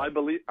next. Well, I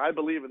believe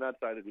in that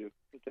side of you.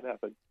 It can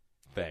happen.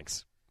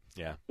 Thanks.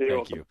 Yeah, You're thank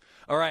welcome. you.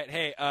 All right,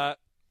 hey,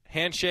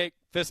 handshake,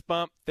 fist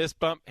bump,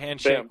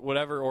 handshake, Bam.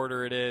 whatever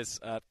order it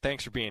is.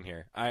 Thanks for being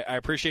here. I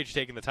appreciate you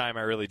taking the time.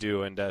 I really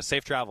do, and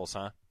safe travels,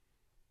 huh?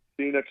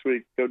 See you next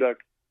week. Go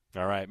Ducks.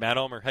 All right, Matt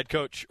Ulmer, head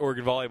coach,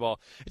 Oregon volleyball.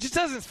 It just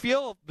doesn't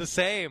feel the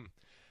same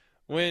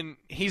when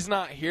he's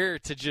not here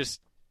to just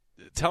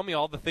tell me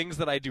all the things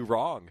that I do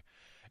wrong.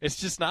 It's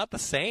just not the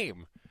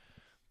same.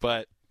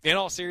 But in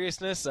all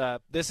seriousness,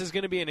 this is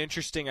going to be an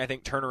interesting, I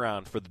think,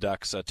 turnaround for the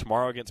Ducks.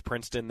 Tomorrow against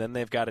Princeton, then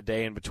they've got a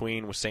day in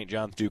between with St.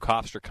 John's Duke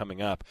Hofstra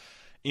coming up.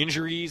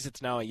 Injuries,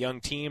 it's now a young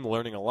team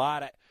learning a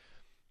lot.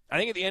 I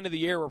think at the end of the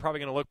year, we're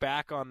probably going to look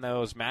back on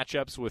those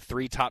matchups with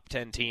 3 top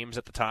 10 teams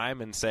at the time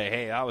and say,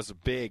 hey, that was a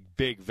big,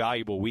 big,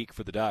 valuable week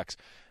for the Ducks.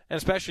 And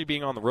especially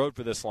being on the road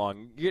for this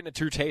long, you're getting a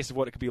true taste of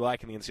what it could be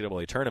like in the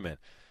NCAA tournament.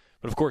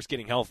 But, of course,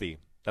 getting healthy,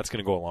 that's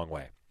going to go a long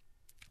way.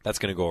 That's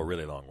going to go a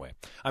really long way.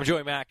 I'm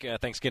Joey Mack.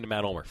 Thanks again to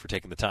Matt Ulmer for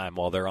taking the time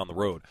while they're on the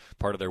road,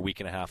 part of their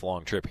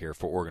week-and-a-half-long trip here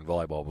for Oregon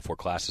volleyball before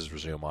classes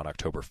resume on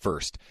October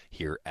 1st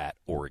here at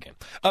Oregon.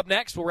 Up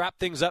next, we'll wrap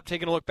things up,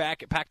 taking a look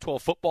back at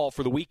Pac-12 football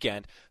for the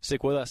weekend.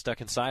 Stick with us,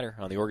 Duck Insider,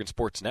 on the Oregon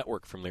Sports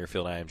Network from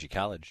Learfield IMG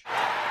College.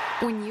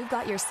 When you've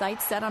got your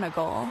sights set on a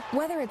goal,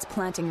 whether it's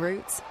planting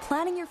roots,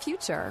 planning your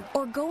future,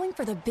 or going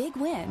for the big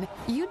win,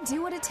 you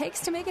do what it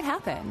takes to make it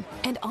happen.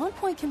 And On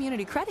Point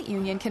Community Credit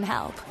Union can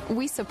help.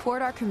 We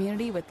support our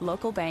community with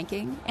local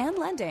banking and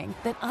lending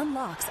that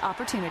unlocks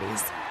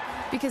opportunities.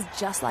 Because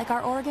just like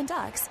our Oregon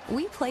Ducks,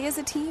 we play as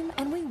a team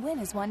and we win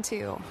as one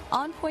too.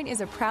 On Point is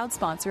a proud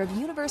sponsor of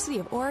University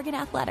of Oregon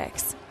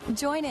Athletics.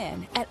 Join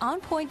in at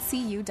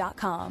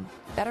onpointcu.com.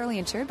 Federally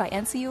insured by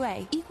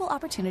NCUA, Equal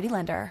Opportunity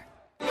Lender.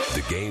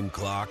 The game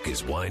clock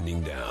is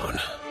winding down,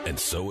 and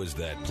so is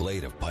that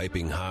plate of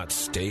piping hot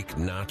steak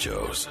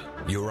nachos.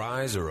 Your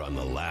eyes are on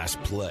the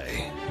last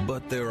play,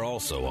 but they're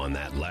also on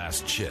that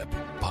last chip,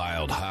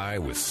 piled high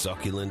with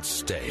succulent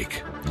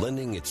steak,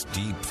 lending its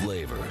deep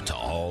flavor to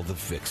all the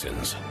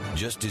fixins.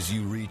 Just as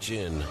you reach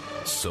in,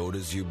 so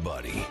does your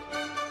buddy.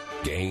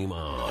 Game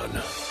on.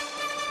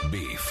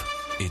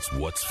 Beef, it's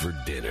what's for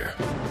dinner.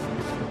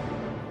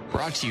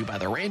 Brought to you by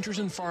the Ranchers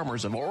and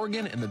Farmers of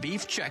Oregon and the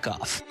Beef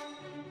Checkoff.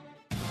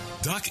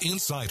 Duck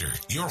Insider,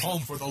 your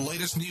home for the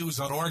latest news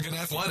on Oregon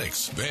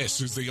athletics.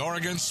 This is the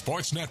Oregon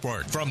Sports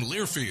Network from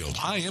Learfield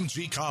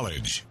IMG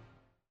College.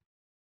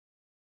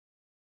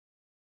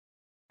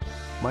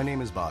 My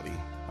name is Bobby.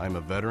 I'm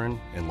a veteran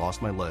and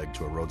lost my leg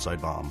to a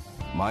roadside bomb.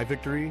 My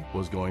victory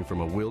was going from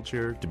a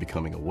wheelchair to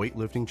becoming a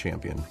weightlifting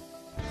champion.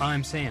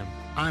 I'm Sam.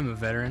 I'm a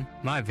veteran.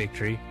 My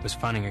victory was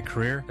finding a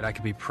career that I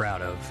could be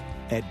proud of.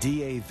 At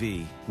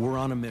DAV, we're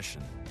on a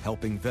mission,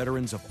 helping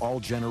veterans of all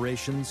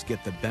generations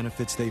get the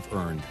benefits they've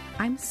earned.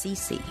 I'm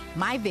Cece.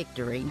 My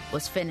victory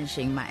was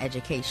finishing my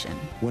education.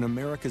 When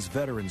America's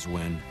veterans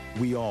win,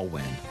 we all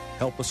win.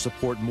 Help us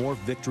support more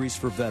victories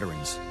for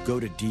veterans. Go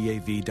to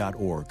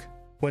DAV.org.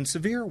 When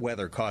severe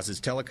weather causes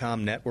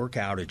telecom network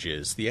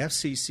outages, the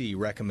FCC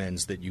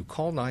recommends that you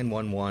call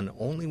 911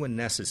 only when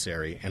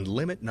necessary and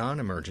limit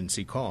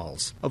non-emergency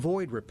calls.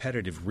 Avoid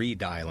repetitive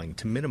redialing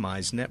to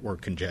minimize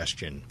network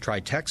congestion.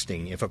 Try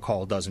texting if a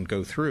call doesn't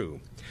go through.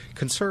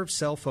 Conserve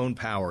cell phone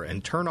power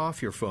and turn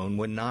off your phone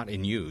when not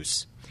in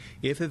use.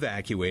 If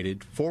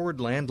evacuated, forward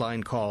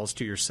landline calls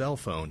to your cell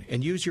phone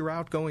and use your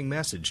outgoing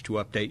message to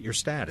update your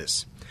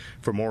status.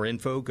 For more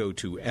info, go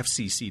to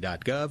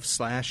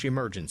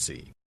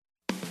fcc.gov/emergency.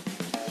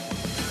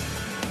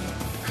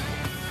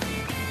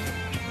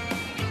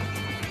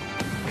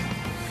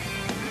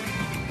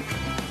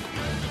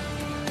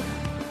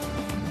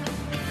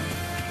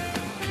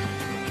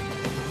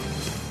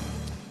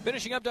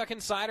 Finishing up Duck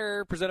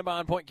Insider, presented by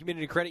On Point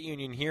Community Credit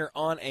Union here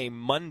on a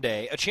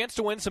Monday. A chance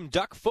to win some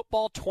Duck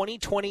Football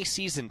 2020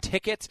 season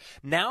tickets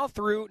now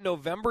through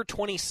November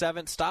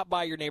 27th. Stop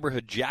by your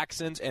neighborhood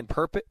Jackson's and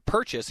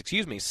purchase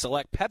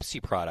select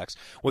Pepsi products.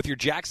 With your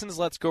Jackson's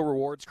Let's Go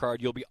Rewards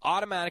card, you'll be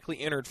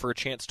automatically entered for a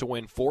chance to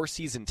win 4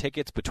 season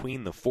tickets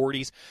between the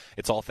 40s.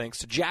 It's all thanks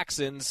to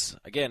Jackson's,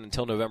 again,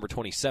 until November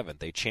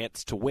 27th. A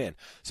chance to win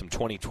some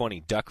 2020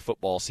 Duck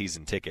Football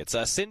season tickets.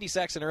 Cindy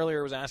Sexton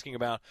earlier was asking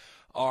about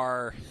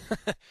our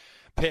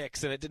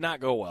picks, and it did not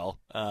go well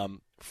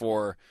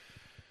for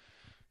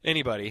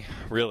anybody,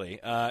 really.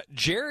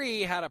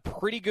 Jerry had a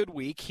pretty good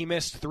week. He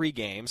missed 3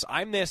 games.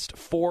 I missed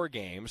 4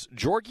 games.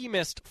 Jorgie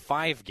missed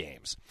 5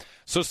 games.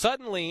 So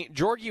suddenly,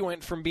 Jorgie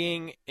went from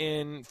being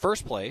in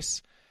first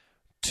place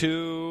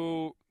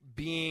to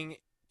being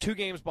 2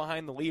 games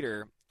behind the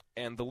leader,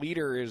 and the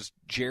leader is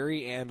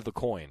Jerry and the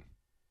coin.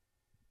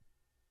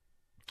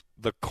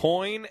 The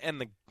coin and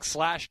the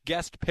 /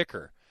 guest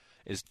picker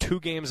is 2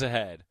 games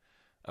ahead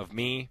of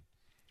me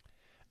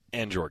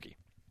and Jorgie.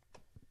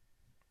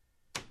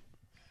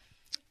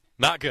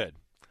 Not good.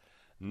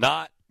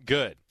 Not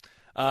good.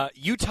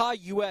 Utah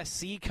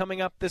USC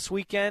coming up this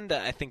weekend.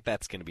 I think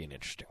that's going to be an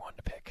interesting one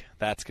to pick.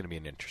 That's going to be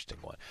an interesting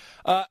one.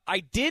 I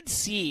did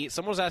see,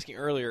 someone was asking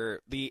earlier,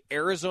 the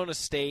Arizona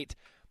State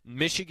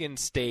Michigan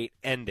State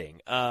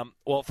ending.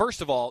 Well,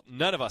 first of all,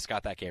 none of us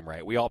got that game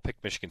right. We all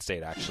picked Michigan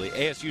State, actually.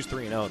 ASU's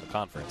 3-0 in the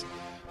conference.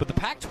 But the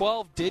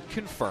Pac-12 did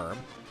confirm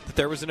that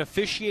there was an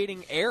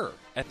officiating error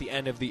at the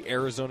end of the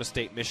Arizona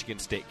State-Michigan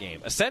State game.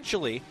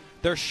 Essentially,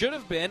 there should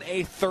have been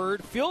a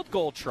 3rd field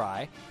goal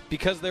try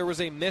because there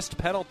was a missed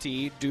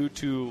penalty due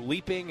to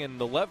leaping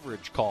and the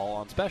leverage call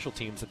on special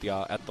teams at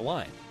the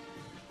line.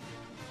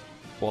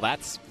 Well,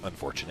 that's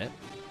unfortunate.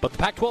 But the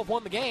Pac-12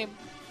 won the game.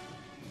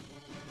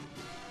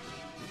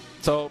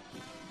 So,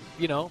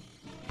 we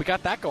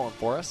got that going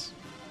for us.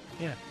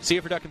 Yeah. See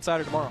you for Duck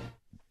Insider tomorrow.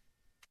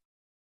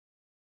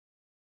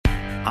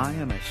 I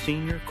am a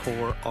Senior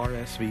Corps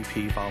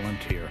RSVP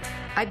volunteer.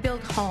 I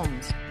build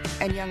homes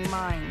and young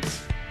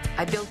minds.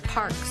 I build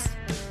parks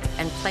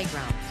and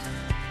playgrounds.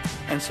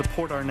 And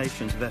support our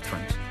nation's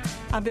veterans.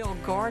 I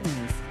build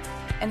gardens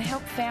and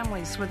help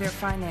families with their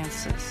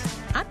finances.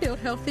 I build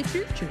healthy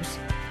futures.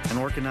 And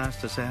organize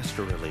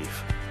disaster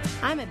relief.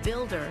 I'm a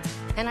builder,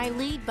 and I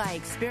lead by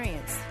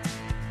experience.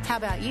 How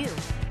about you?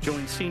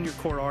 Join Senior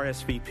Corps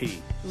RSVP.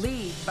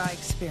 Lead by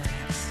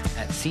experience.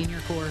 At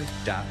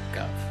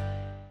seniorcorps.gov.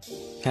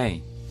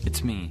 Hey,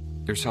 it's me,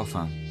 your cell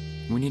phone.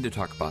 We need to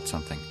talk about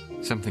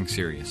something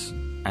serious.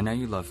 I know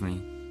you love me.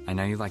 I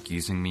know you like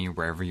using me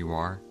wherever you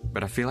are,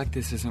 but I feel like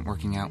this isn't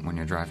working out when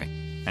you're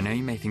driving. I know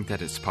you may think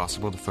that it's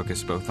possible to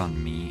focus both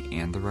on me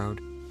and the road,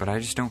 but I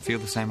just don't feel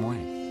the same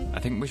way. I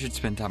think we should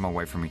spend time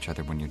away from each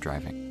other when you're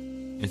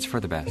driving. It's for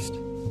the best.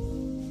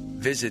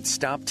 Visit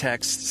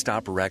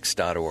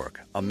StopTextStopWrecks.org.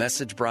 A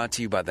message brought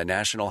to you by the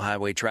National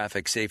Highway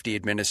Traffic Safety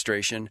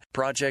Administration,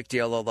 Project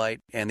Yellow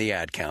Light, and the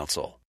Ad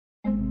Council.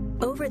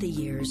 Over the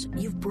years,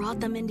 you've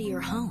brought them into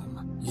your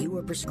home. You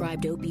were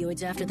prescribed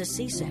opioids after the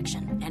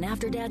C-section and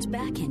after Dad's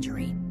back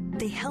injury.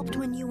 They helped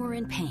when you were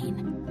in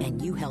pain, and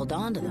you held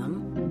on to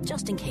them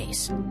just in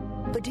case.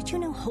 But did you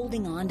know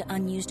holding on to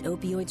unused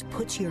opioids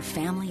puts your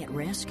family at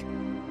risk?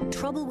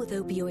 Trouble with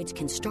opioids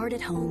can start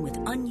at home with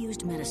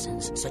unused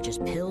medicines such as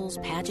pills,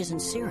 patches,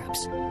 and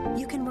syrups.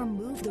 You can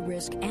remove the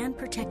risk and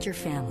protect your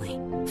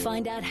family.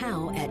 Find out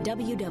how at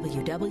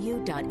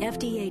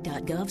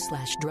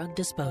www.fda.gov/drug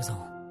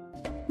disposal.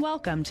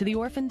 Welcome to the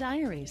Orphan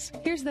Diaries.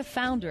 Here's the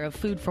founder of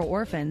Food for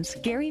Orphans,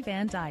 Gary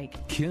Van Dyke.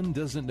 Ken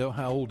doesn't know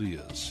how old he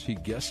is. He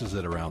guesses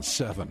at around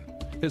 7.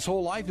 His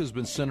whole life has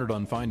been centered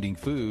on finding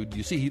food.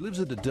 You see, he lives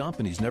at the dump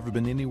and he's never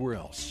been anywhere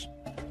else.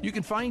 You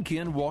can find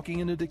Ken walking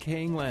in a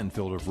decaying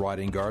landfill of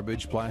rotting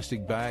garbage,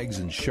 plastic bags,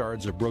 and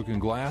shards of broken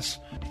glass.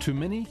 To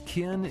many,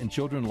 Ken and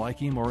children like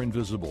him are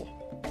invisible.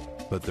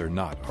 But they're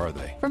not, are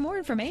they? For more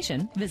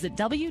information, visit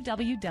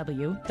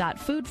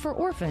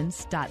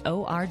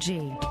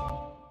www.foodfororphans.org.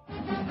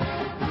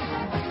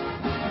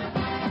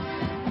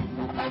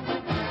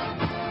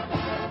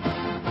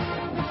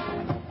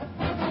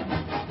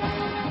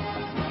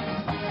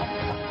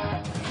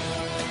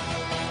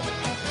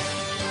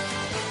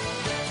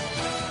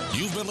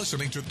 You've been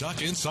listening to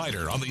Duck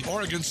Insider on the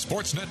Oregon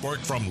Sports Network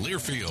from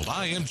Learfield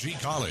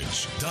IMG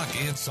College. Duck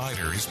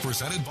Insider is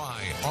presented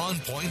by On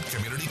Point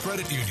Community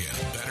Credit Union.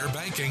 Better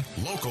banking,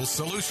 local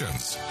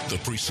solutions. The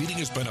preceding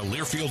has been a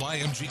Learfield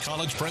IMG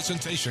College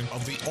presentation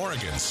of the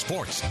Oregon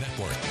Sports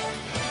Network.